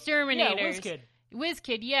Exterminators? Exterminators. Yeah,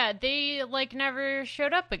 WizKid, yeah, they, like, never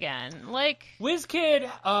showed up again. Like,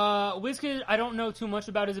 WizKid, I don't know too much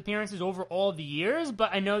about his appearances over all the years, but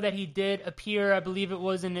I know that he did appear, I believe it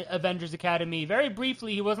was in Avengers Academy. Very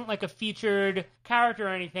briefly, he wasn't, like, a featured character or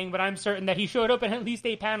anything, but I'm certain that he showed up in at least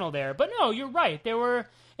a panel there. But no, you're right, there were,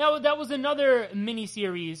 that was another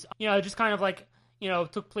miniseries, just kind of, like,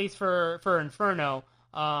 took place for Inferno.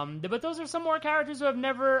 But those are some more characters who have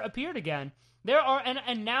never appeared again. There are,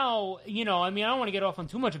 and now, I don't want to get off on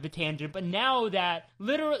too much of a tangent, but now that,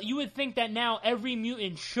 literally, you would think that now every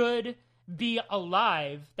mutant should be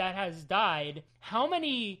alive that has died. How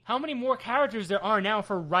many more characters there are now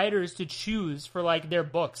for writers to choose for, like, their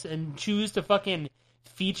books and choose to fucking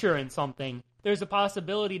feature in something? There's a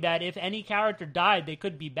possibility that if any character died, they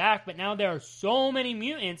could be back, but now there are so many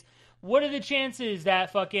mutants. What are the chances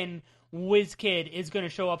that fucking WizKid is going to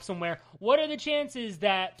show up somewhere? What are the chances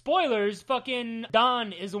that, spoilers, fucking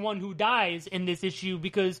Don is the one who dies in this issue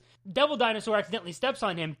because Devil Dinosaur accidentally steps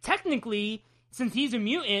on him? Technically, since he's a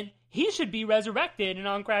mutant, he should be resurrected and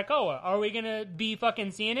on Krakoa. Are we going to be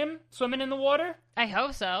fucking seeing him swimming in the water? I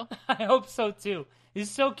hope so. I hope so too. This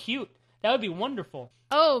is so cute. That would be wonderful.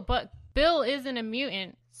 Oh, but Bill isn't a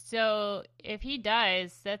mutant. So, if he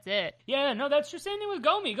dies, that's it. Yeah, no, that's just same thing with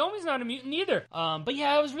Gomi. Gomi's not a mutant either. But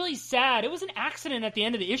yeah, it was really sad. It was an accident at the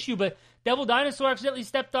end of the issue, but Devil Dinosaur accidentally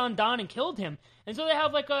stepped on Don and killed him. And so they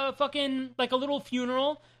have like a fucking, like a little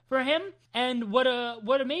funeral for him. And what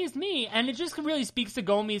amazed me, and it just really speaks to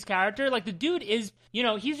Gomi's character, like the dude is,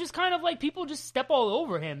 he's just kind of like, people just step all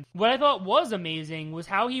over him. What I thought was amazing was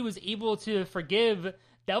how he was able to forgive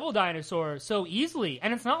Devil Dinosaur so easily.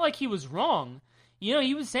 And it's not like he was wrong.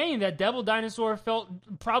 He was saying that Devil Dinosaur felt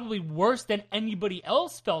probably worse than anybody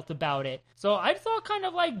else felt about it. So I thought kind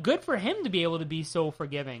of like good for him to be able to be so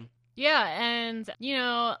forgiving. Yeah, and,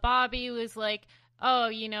 Bobby was like, oh,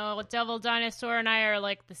 you know, Devil Dinosaur and I are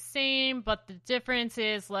like the same, but the difference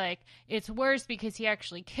is like it's worse because he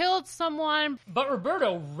actually killed someone. But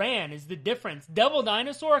Roberto ran is the difference. Devil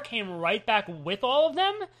Dinosaur came right back with all of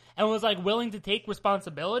them and was like willing to take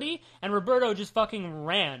responsibility, and Roberto just fucking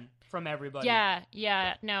ran from everybody.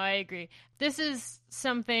 Yeah, no, I agree. This is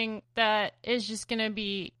something that is just gonna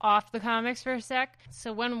be off the comics for a sec.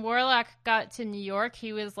 So when Warlock got to New York,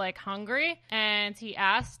 he was like hungry, and he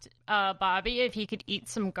asked Bobby if he could eat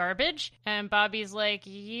some garbage, and Bobby's like,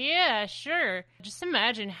 yeah, sure. Just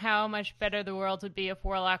imagine how much better the world would be if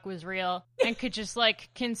Warlock was real and could just like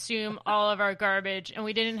consume all of our garbage, and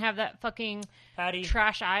we didn't have that fucking Patty,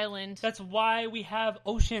 trash island. that's why we have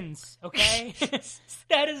oceans, okay?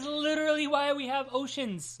 That is literally why we have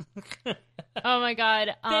oceans. Oh my god.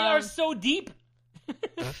 They are so deep.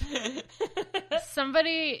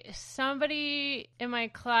 Somebody in my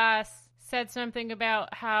class said something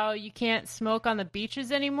about how you can't smoke on the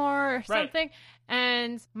beaches anymore or something. Right.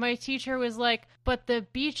 And my teacher was like, but the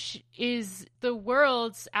beach is the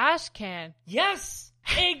world's ash can. Yes,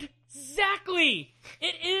 exactly.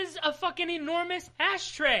 It is a fucking enormous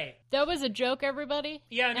ashtray. That was a joke, everybody.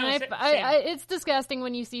 Yeah, no, and same. it's disgusting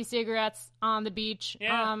when you see cigarettes on the beach.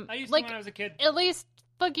 Yeah, I used to like, when I was a kid. At least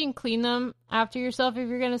fucking clean them after yourself if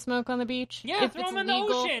you're gonna smoke on the beach. Yeah, if throw it's them in legal.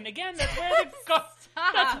 the ocean. Again, that's where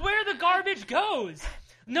that's where the garbage goes.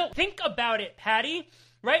 No, think about it, Patty.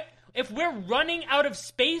 Right? If we're running out of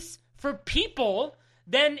space for people,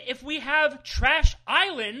 then if we have trash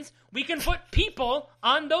islands, we can put people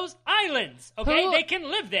on those islands. Okay? They can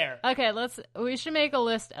live there. Okay, we should make a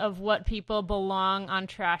list of what people belong on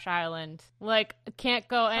Trash Island. Like, can't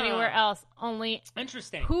go anywhere else. Only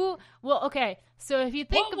Interesting. okay, so if you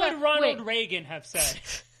think What about would Ronald Reagan have said?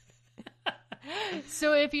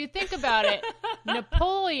 So if you think about it,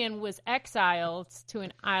 Napoleon was exiled to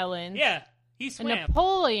an island. Yeah, he swam.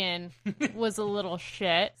 Napoleon was a little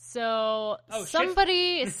shit. So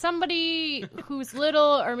somebody who's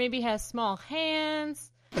little or maybe has small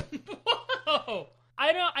hands. Whoa!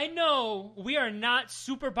 I know we are not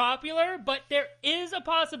super popular, but there is a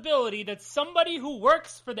possibility that somebody who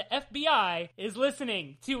works for the FBI is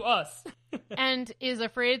listening to us. And is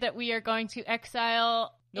afraid that we are going to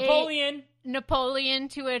exile Napoleon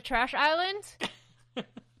to a trash island?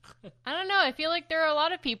 I don't know. I feel like there are a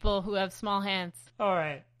lot of people who have small hands. All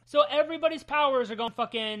right. So everybody's powers are going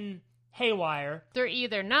fucking haywire. They're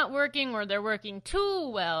either not working or they're working too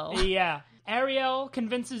well. Yeah. Ariel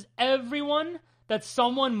convinces everyone that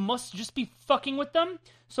someone must just be fucking with them.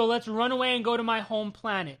 So let's run away and go to my home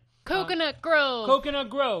planet. Coconut Grove. Coconut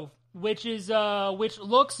Grove. Which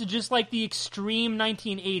looks just like the extreme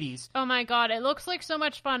 1980s. Oh my god, it looks like so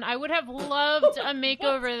much fun. I would have loved a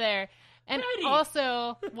makeover there. And Patty.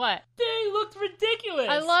 Also, what? They looked ridiculous.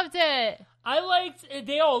 I loved it.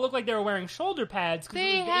 They all looked like they were wearing shoulder pads.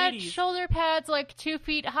 They it was had the 80s. shoulder pads like 2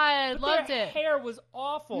 feet high. I loved their it. Hair was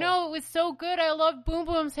awful. No, it was so good. I loved Boom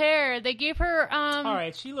Boom's hair. They gave her, All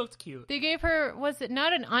right, she looked cute. They gave her, was it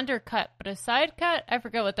not an undercut, but a side cut? I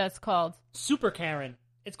forget what that's called. Super Karen.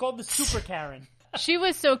 It's called the Super Karen. She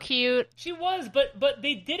was so cute. She was, but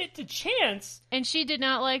they did it to Chance. And she did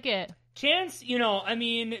not like it. Chance,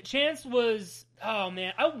 Chance was, oh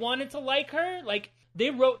man, I wanted to like her. Like,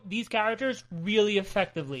 they wrote these characters really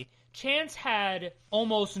effectively. Chance had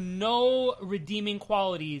almost no redeeming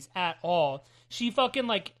qualities at all. She fucking,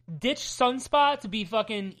 ditched Sunspot to be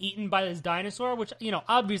fucking eaten by this dinosaur, which,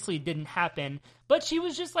 obviously didn't happen. But she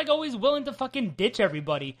was just, always willing to fucking ditch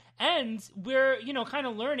everybody. And we're, kind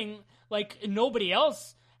of learning, nobody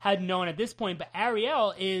else had known at this point, but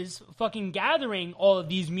Ariel is fucking gathering all of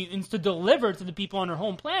these mutants to deliver to the people on her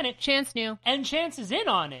home planet. Chance knew. And Chance is in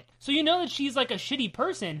on it. So you know that she's a shitty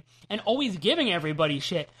person and always giving everybody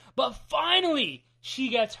shit. But finally, she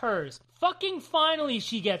gets hers. Fucking finally,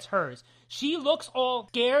 she gets hers. She looks all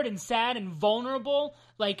scared and sad and vulnerable,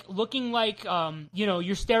 looking like,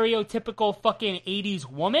 your stereotypical fucking 80s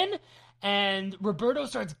woman. And Roberto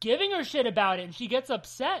starts giving her shit about it, and she gets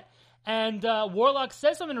upset. And Warlock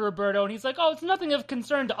says something to Roberto, and he's like, oh, it's nothing of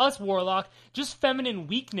concern to us, Warlock. Just feminine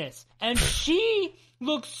weakness. And she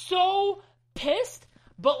looks so pissed,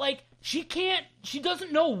 but, she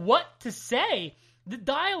doesn't know what to say. The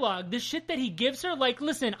dialogue, the shit that he gives her,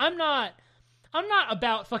 listen, I'm not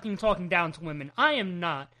about fucking talking down to women. I am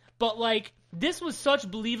not. But, this was such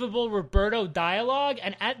believable Roberto dialogue,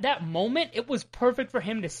 and at that moment, it was perfect for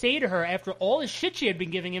him to say to her after all the shit she had been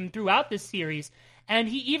giving him throughout this series. And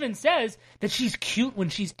he even says that she's cute when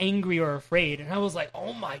she's angry or afraid. And I was like,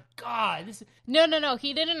 oh my God. No.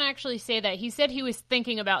 He didn't actually say that. He said he was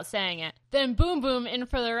thinking about saying it. Then Boom Boom in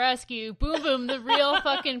for the rescue. Boom Boom, the real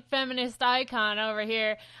fucking feminist icon over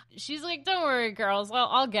here. She's like, don't worry, girls.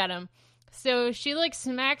 I'll get him. So she, like,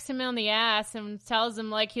 smacks him on the ass and tells him,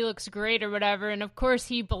 like, he looks great or whatever. And, of course,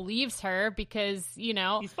 he believes her because, you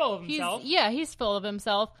know... He's full of himself. He's full of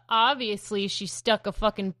himself. Obviously, she stuck a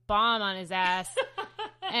fucking bomb on his ass.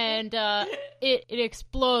 And it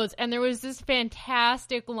explodes. And there was this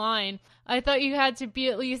fantastic line. I thought you had to be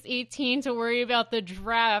at least 18 to worry about the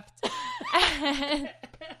draft.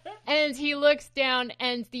 And he looks down,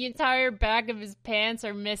 and the entire back of his pants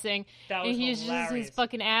are missing. That was and hilarious. His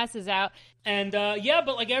fucking ass is out. And,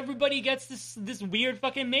 but, like, everybody gets this weird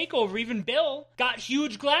fucking makeover. Even Bill got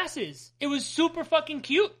huge glasses. It was super fucking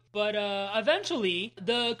cute. But, eventually,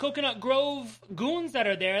 the Coconut Grove goons that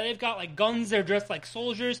are there, they've got, like, guns. They're dressed like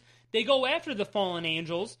soldiers. They go after the fallen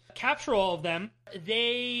angels, capture all of them.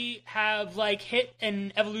 They have, like, hit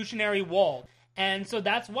an evolutionary wall. And so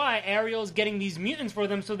that's why Ariel's getting these mutants for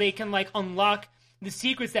them so they can, like, unlock the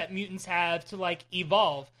secrets that mutants have to, like,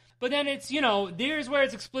 evolve. But then it's, there's where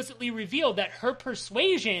it's explicitly revealed that her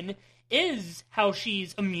persuasion is how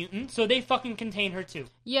she's a mutant, so they fucking contain her too.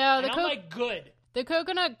 Yeah, and I'm like, good. The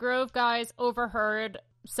Coconut Grove guys overheard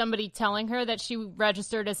somebody telling her that she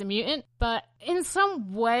registered as a mutant, but in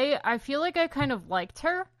some way, I feel like I kind of liked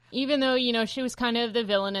her. Even though, she was kind of the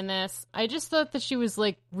villain in this, I just thought that she was,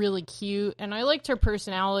 like, really cute, and I liked her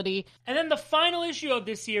personality. And then the final issue of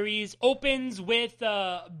this series opens with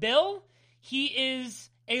Bill. He is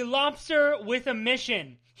a lobster with a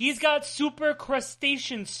mission. He's got super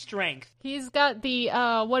crustacean strength. He's got the,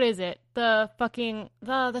 what is it? The fucking,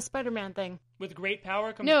 the Spider-Man thing. With great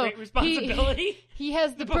power comes great responsibility? He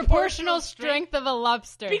has the proportional strength of a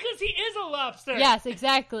lobster. Because he is a lobster! Yes,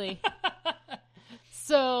 exactly.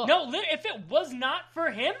 So no, if it was not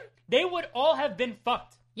for him, they would all have been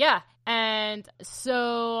fucked. Yeah, and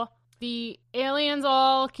so the aliens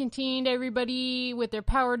all contained everybody with their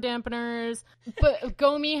power dampeners, but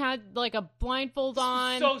Gomi had like a blindfold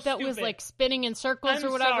on that was like spinning in circles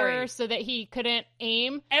or whatever so that he couldn't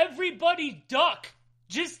aim. Everybody duck.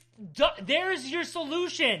 Just duck. There's your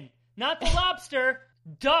solution. Not the lobster.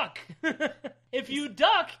 Duck. If you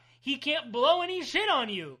duck, he can't blow any shit on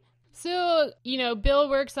you. So, Bill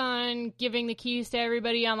works on giving the keys to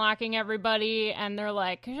everybody, unlocking everybody, and they're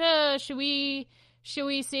like, should we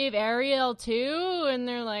save Ariel too? And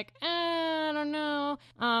they're like, I don't know.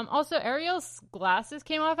 Also, Ariel's glasses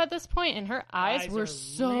came off at this point, and her eyes were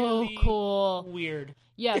so really cool. Weird.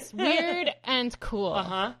 Yes, weird and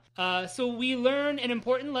cool. So we learn an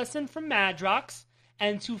important lesson from Madrox,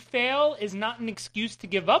 and to fail is not an excuse to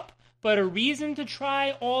give up, but a reason to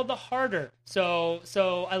try all the harder. So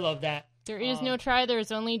I love that. There is no try, there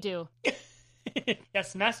is only do.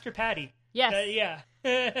 Yes, Master Patty. Yes.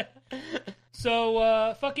 Yeah.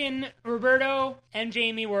 So, fucking Roberto and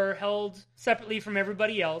Jamie were held separately from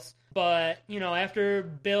everybody else. But, after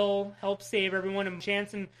Bill helps save everyone, and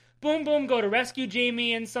Chance and Boom Boom go to rescue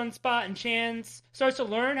Jamie and Sunspot, and Chance starts to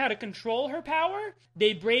learn how to control her power.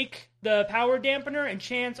 They break the power dampener, and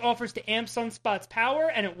Chance offers to amp Sunspot's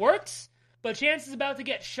power, and it works. But Chance is about to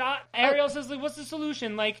get shot. Ariel says, like, what's the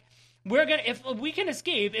solution? Like, if we can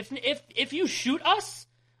escape, if you shoot us,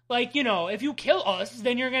 like, if you kill us,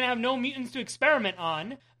 then you're gonna have no mutants to experiment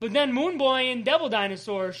on. But then Moon Boy and Devil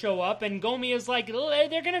Dinosaur show up, and Gomi is like,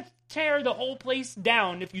 they're gonna tear the whole place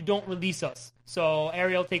down if you don't release us. So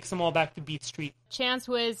Ariel takes them all back to Beat Street. Chance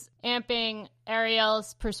was amping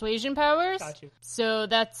Ariel's persuasion powers. Got you. So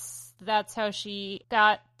that's how she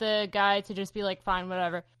got the guy to just be like, fine,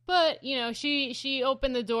 whatever. But, she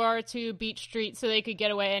opened the door to Beach Street so they could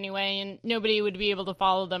get away anyway, and nobody would be able to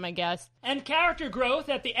follow them, I guess. And character growth,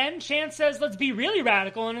 at the end, Chance says, let's be really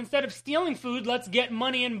radical, and instead of stealing food, let's get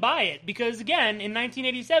money and buy it. Because, again, in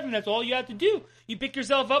 1987, that's all you have to do. You pick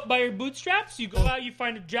yourself up by your bootstraps, you go out, you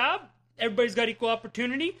find a job, everybody's got equal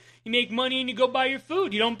opportunity, you make money and you go buy your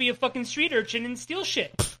food. You don't be a fucking street urchin and steal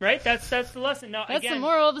shit, right? That's the lesson. Now, that's the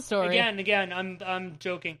moral of the story. Again, I'm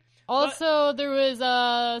joking. Also, there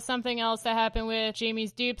was something else that happened with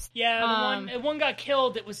Jamie's dupes. Yeah, one got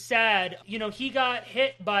killed. It was sad. He got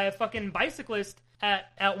hit by a fucking bicyclist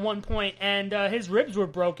at one point, and his ribs were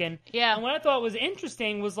broken. Yeah. And what I thought was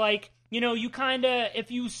interesting was, like, you kind of, if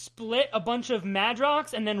you split a bunch of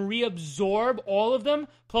Madrox and then reabsorb all of them,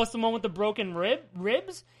 plus the one with the broken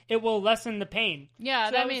ribs, it will lessen the pain. Yeah,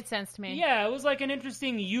 so that made sense to me. Yeah, it was like an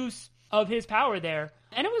interesting use of his power there.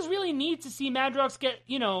 And it was really neat to see Madrox get,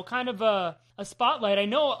 kind of a spotlight. I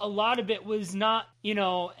know a lot of it was not,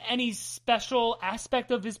 any special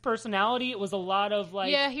aspect of his personality. It was a lot of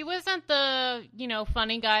like... Yeah, he wasn't the,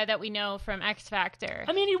 funny guy that we know from X Factor.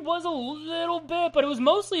 I mean, he was a little bit, but it was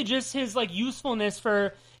mostly just his, like, usefulness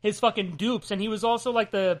for his fucking dupes. And he was also,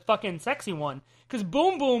 like, the fucking sexy one. Because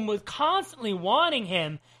Boom Boom was constantly wanting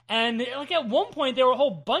him. And, like, at one point, there were a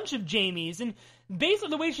whole bunch of Jamies. And based on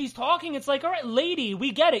the way she's talking, it's like, all right, lady,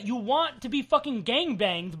 we get it. You want to be fucking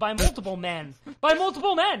gangbanged by multiple men. By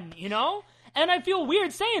multiple men, And I feel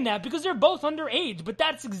weird saying that because they're both underage, but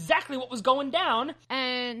that's exactly what was going down.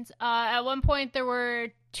 And at one point, there were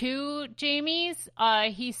 2 Jamies.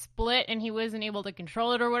 He split and he wasn't able to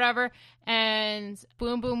control it or whatever. And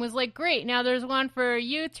Boom Boom was like, great, now there's one for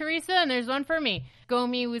you, Teresa, and there's one for me.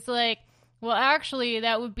 Gomi was like, well, actually,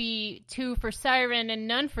 that would be 2 for Siren and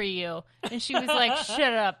none for you. And she was like,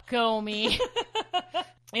 shut up, Gomi.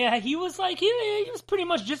 Yeah, he was like, he was pretty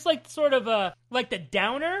much just like sort of like the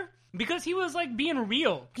downer. Because he was, like, being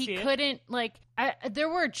real. He couldn't, like... there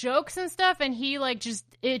were jokes and stuff, and he, like,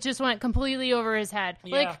 it just went completely over his head.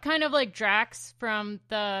 Yeah. Like, kind of like Drax from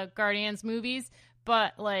the Guardians movies,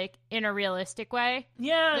 but, like, in a realistic way.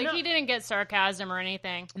 Yeah, Like, he didn't get sarcasm or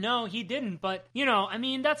anything. No, he didn't, but, I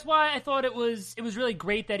mean, that's why I thought it was really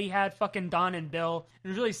great that he had fucking Don and Bill. It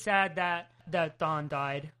was really sad that Don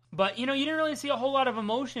died. But, you didn't really see a whole lot of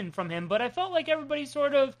emotion from him, but I felt like everybody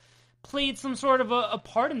sort of played some sort of a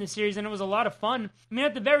part in the series, and it was a lot of fun. I mean,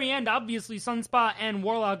 at the very end, obviously, Sunspot and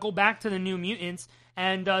Warlock go back to the New Mutants,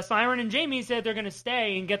 and Siren and Jamie said they're going to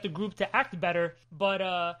stay and get the group to act better.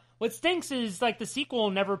 But what stinks is, like, the sequel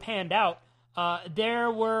never panned out.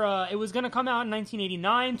 It was going to come out in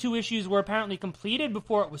 1989. 2 issues were apparently completed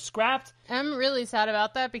before it was scrapped. I'm really sad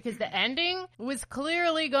about that because the ending was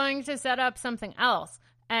clearly going to set up something else.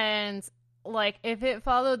 And... like, if it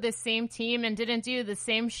followed the same team and didn't do the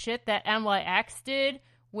same shit that NYX did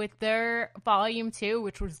with their Volume 2,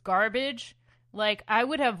 which was garbage, like, I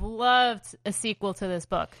would have loved a sequel to this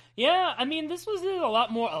book. Yeah, I mean, this was a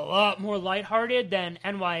lot more lighthearted than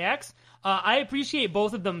NYX. I appreciate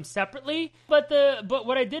both of them separately, but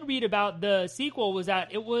what I did read about the sequel was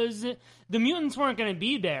that the mutants weren't going to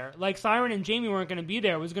be there. Like, Siren and Jamie weren't going to be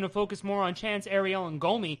there. It was going to focus more on Chance, Ariel, and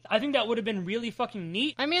Gomi. I think that would have been really fucking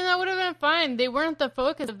neat. I mean, that would have been fine. They weren't the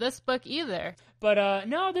focus of this book either. But,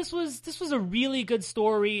 no, this was a really good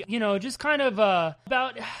story, just kind of,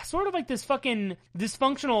 about sort of like this fucking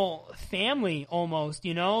dysfunctional family almost,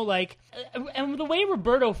 like, and the way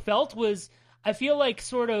Roberto felt was, I feel like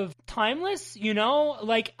sort of timeless,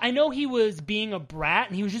 like, I know he was being a brat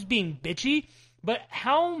and he was just being bitchy, but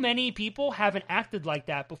how many people haven't acted like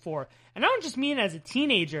that before? And I don't just mean as a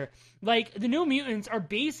teenager. Like, the New Mutants are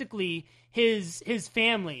basically his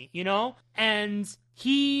family, and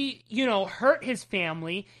he, hurt his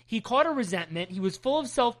family. He caught a resentment. He was full of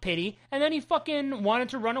self-pity, and then he fucking wanted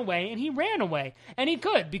to run away, and he ran away. And he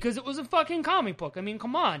could, because it was a fucking comic book. I mean,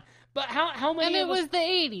 come on. But how many And it was the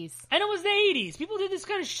 80s. And it was the 80s. People did this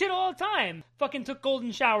kind of shit all the time. Fucking took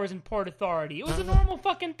golden showers in Port Authority. It was a normal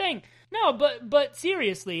fucking thing. No, but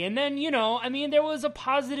seriously. And then, I mean, there was a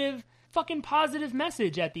positive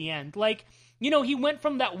message at the end. Like, he went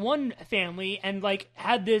from that one family and, like,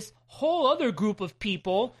 had this whole other group of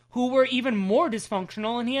people who were even more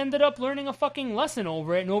dysfunctional, and he ended up learning a fucking lesson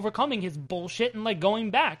over it and overcoming his bullshit and, like,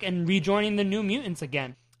 going back and rejoining the New Mutants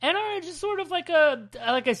again. And just sort of like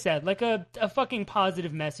like I said, like a fucking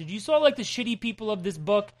positive message. You saw, like, the shitty people of this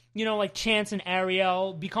book, like Chance and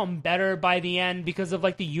Ariel become better by the end because of,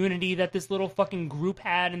 like, the unity that this little fucking group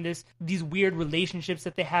had and these weird relationships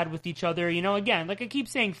that they had with each other. Again, like I keep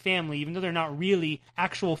saying family, even though they're not really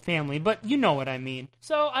actual family, but you know what I mean.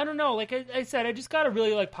 So, I don't know, like I said, I just got a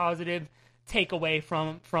really, like, positive takeaway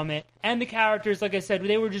from it. And the characters, like I said,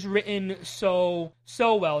 they were just written so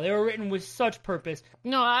well. They were written with such purpose.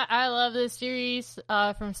 No, I love this series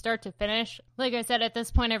from start to finish. Like I said, at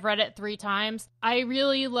this point, I've read it 3 times. I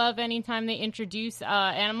really love anytime they introduce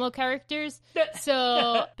animal characters.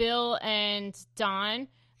 So Bill and Don.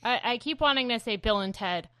 I keep wanting to say Bill and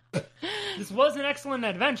Ted. This was an excellent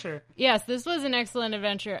adventure. Yes, this was an excellent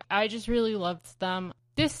adventure. I just really loved them.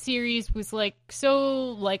 This series was, like, so,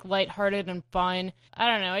 like, lighthearted and fun. I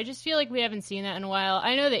don't know. I just feel like we haven't seen that in a while.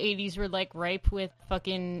 I know the 80s were, like, ripe with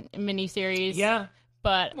fucking miniseries. Yeah.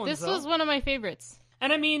 But this was one of my favorites.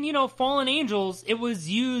 And I mean, Fallen Angels, it was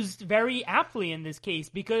used very aptly in this case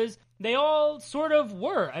because they all sort of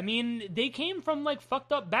were. I mean, they came from, like,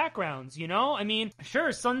 fucked up backgrounds, I mean, sure,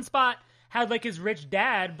 Sunspot had, like, his rich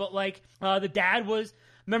dad, but, like, the dad was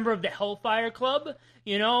member of the Hellfire Club.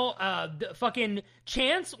 You know, the fucking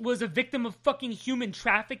Chance was a victim of fucking human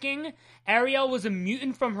trafficking. Ariel was a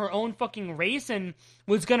mutant from her own fucking race and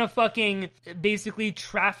was gonna fucking basically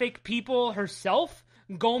traffic people herself.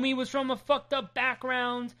 Gomi was from a fucked up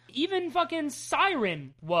background. Even fucking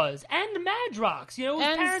Siren was. And Madrox, you know,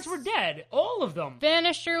 his parents were dead. All of them.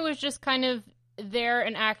 Vanisher was just kind of there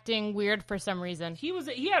and acting weird for some reason. He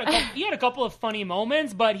had a couple of funny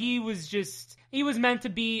moments, but he was meant to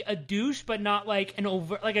be a douche, but not like an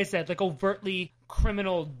overtly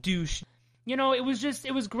criminal douche. You know, it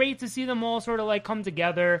was great to see them all sort of like come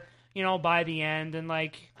together, you know, by the end. And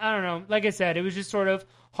like, I don't know, like I said, it was just sort of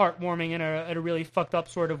heartwarming in a really fucked up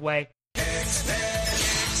sort of way.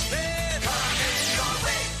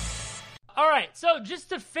 Alright, so just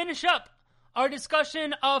to finish up our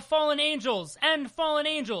discussion of Fallen Angels and Fallen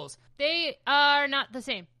Angels. They are not the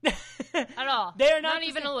same. At all. They are not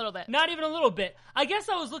even same. A little bit. Not even a little bit. I guess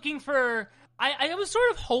I was looking for... I was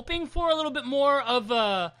sort of hoping for a little bit more of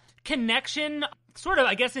a connection, sort of,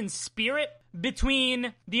 I guess, in spirit,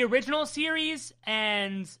 between the original series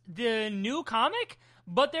and the new comic,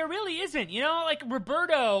 but there really isn't. You know, like,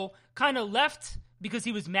 Roberto kind of left because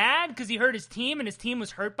he was mad, because he hurt his team, and his team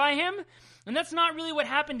was hurt by him, and that's not really what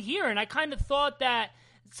happened here, and I kind of thought that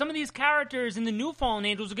some of these characters in the new Fallen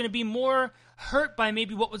Angels are going to be more hurt by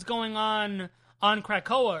maybe what was going on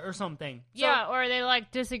Krakoa or something. Yeah, or they,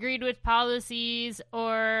 like, disagreed with policies,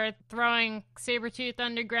 or throwing Sabretooth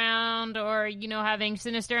underground, or, you know, having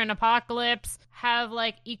Sinister and Apocalypse have,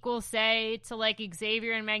 like, equal say to, like,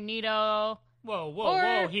 Xavier and Magneto.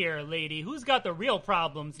 Whoa here, lady. Who's got the real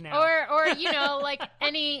problems now? Or you know, like,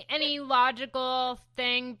 any logical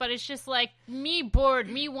thing, but it's just, like, me bored,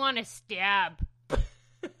 me want to stab.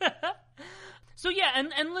 So yeah,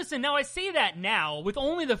 and listen, now I say that now, with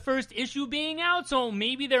only the first issue being out, so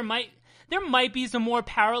maybe there might be some more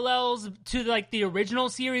parallels to, like, the original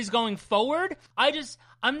series going forward. I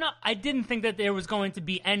didn't think that there was going to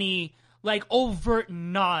be any, like, overt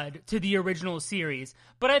nod to the original series,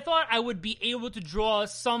 but I thought I would be able to draw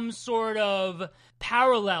some sort of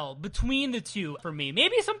parallel between the two for me.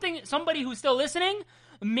 Maybe somebody who's still listening,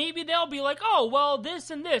 maybe they'll be like, oh, well,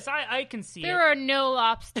 this and this, I can see there are no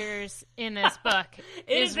lobsters in this book,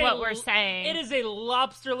 is what we're saying. It is a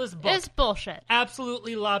lobsterless book. It's bullshit.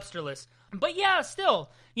 Absolutely lobsterless. But yeah, still,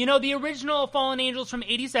 you know, the original Fallen Angels from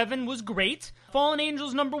 87 was great. Fallen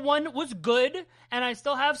Angels #1 was good, and I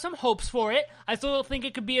still have some hopes for it. I still think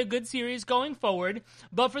it could be a good series going forward.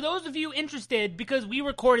 But for those of you interested, because we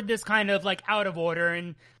recorded this kind of like out of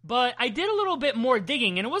order, but I did a little bit more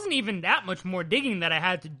digging, and it wasn't even that much more digging that I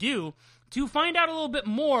had to do to find out a little bit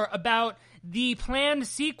more about the planned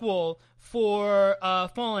sequel for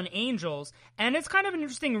Fallen Angels, and it's kind of an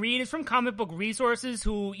interesting read. It's from Comic Book Resources,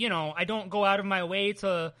 who, you know, I don't go out of my way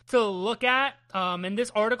to look at, and this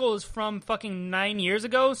article is from fucking 9 years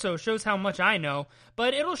ago, so it shows how much I know,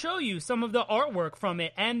 but it'll show you some of the artwork from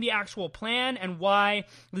it, and the actual plan, and why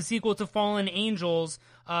the sequel to Fallen Angels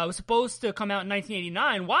was supposed to come out in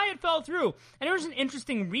 1989, why it fell through, and it was an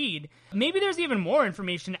interesting read. Maybe there's even more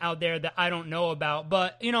information out there that I don't know about,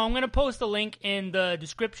 but, you know, I'm going to post a link in the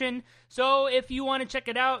description, so if you want to check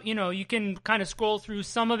it out, you know, you can kind of scroll through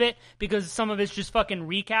some of it, because some of it's just fucking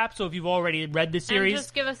recap, so if you've already read the series... And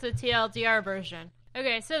just give us the TLDR version.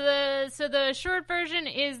 Okay, so the short version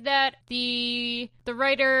is that the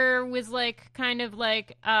writer was like kind of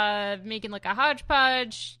like making like a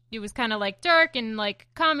hodgepodge. It was kind of like dark and like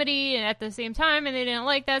comedy and at the same time, and they didn't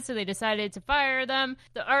like that, so they decided to fire them.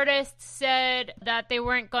 The artists said that they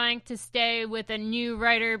weren't going to stay with a new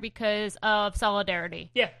writer because of solidarity.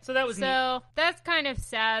 Yeah, so that was neat. That's kind of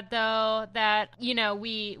sad though that, you know,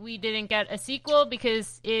 we didn't get a sequel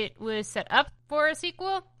because it was set up for a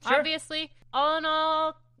sequel, sure. Obviously. All in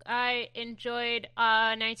all, I enjoyed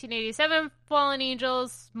 1987 Fallen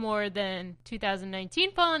Angels more than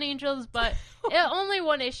 2019 Fallen Angels, but only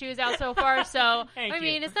one issue is out so far, so, I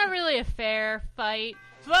mean, it's not really a fair fight.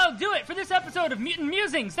 So that'll do it for this episode of Mutant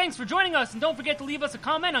Musings. Thanks for joining us, and don't forget to leave us a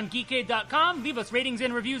comment on Geekade.com, leave us ratings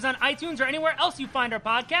and reviews on iTunes or anywhere else you find our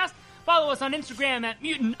podcast, follow us on Instagram at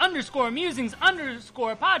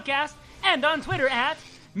mutant_musings_podcast, and on Twitter at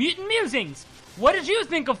Mutant Musings. What did you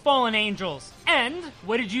think of Fallen Angels? And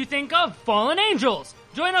what did you think of Fallen Angels?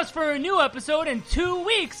 Join us for a new episode in 2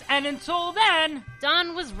 weeks, and until then...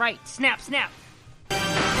 Don was right. Snap, snap.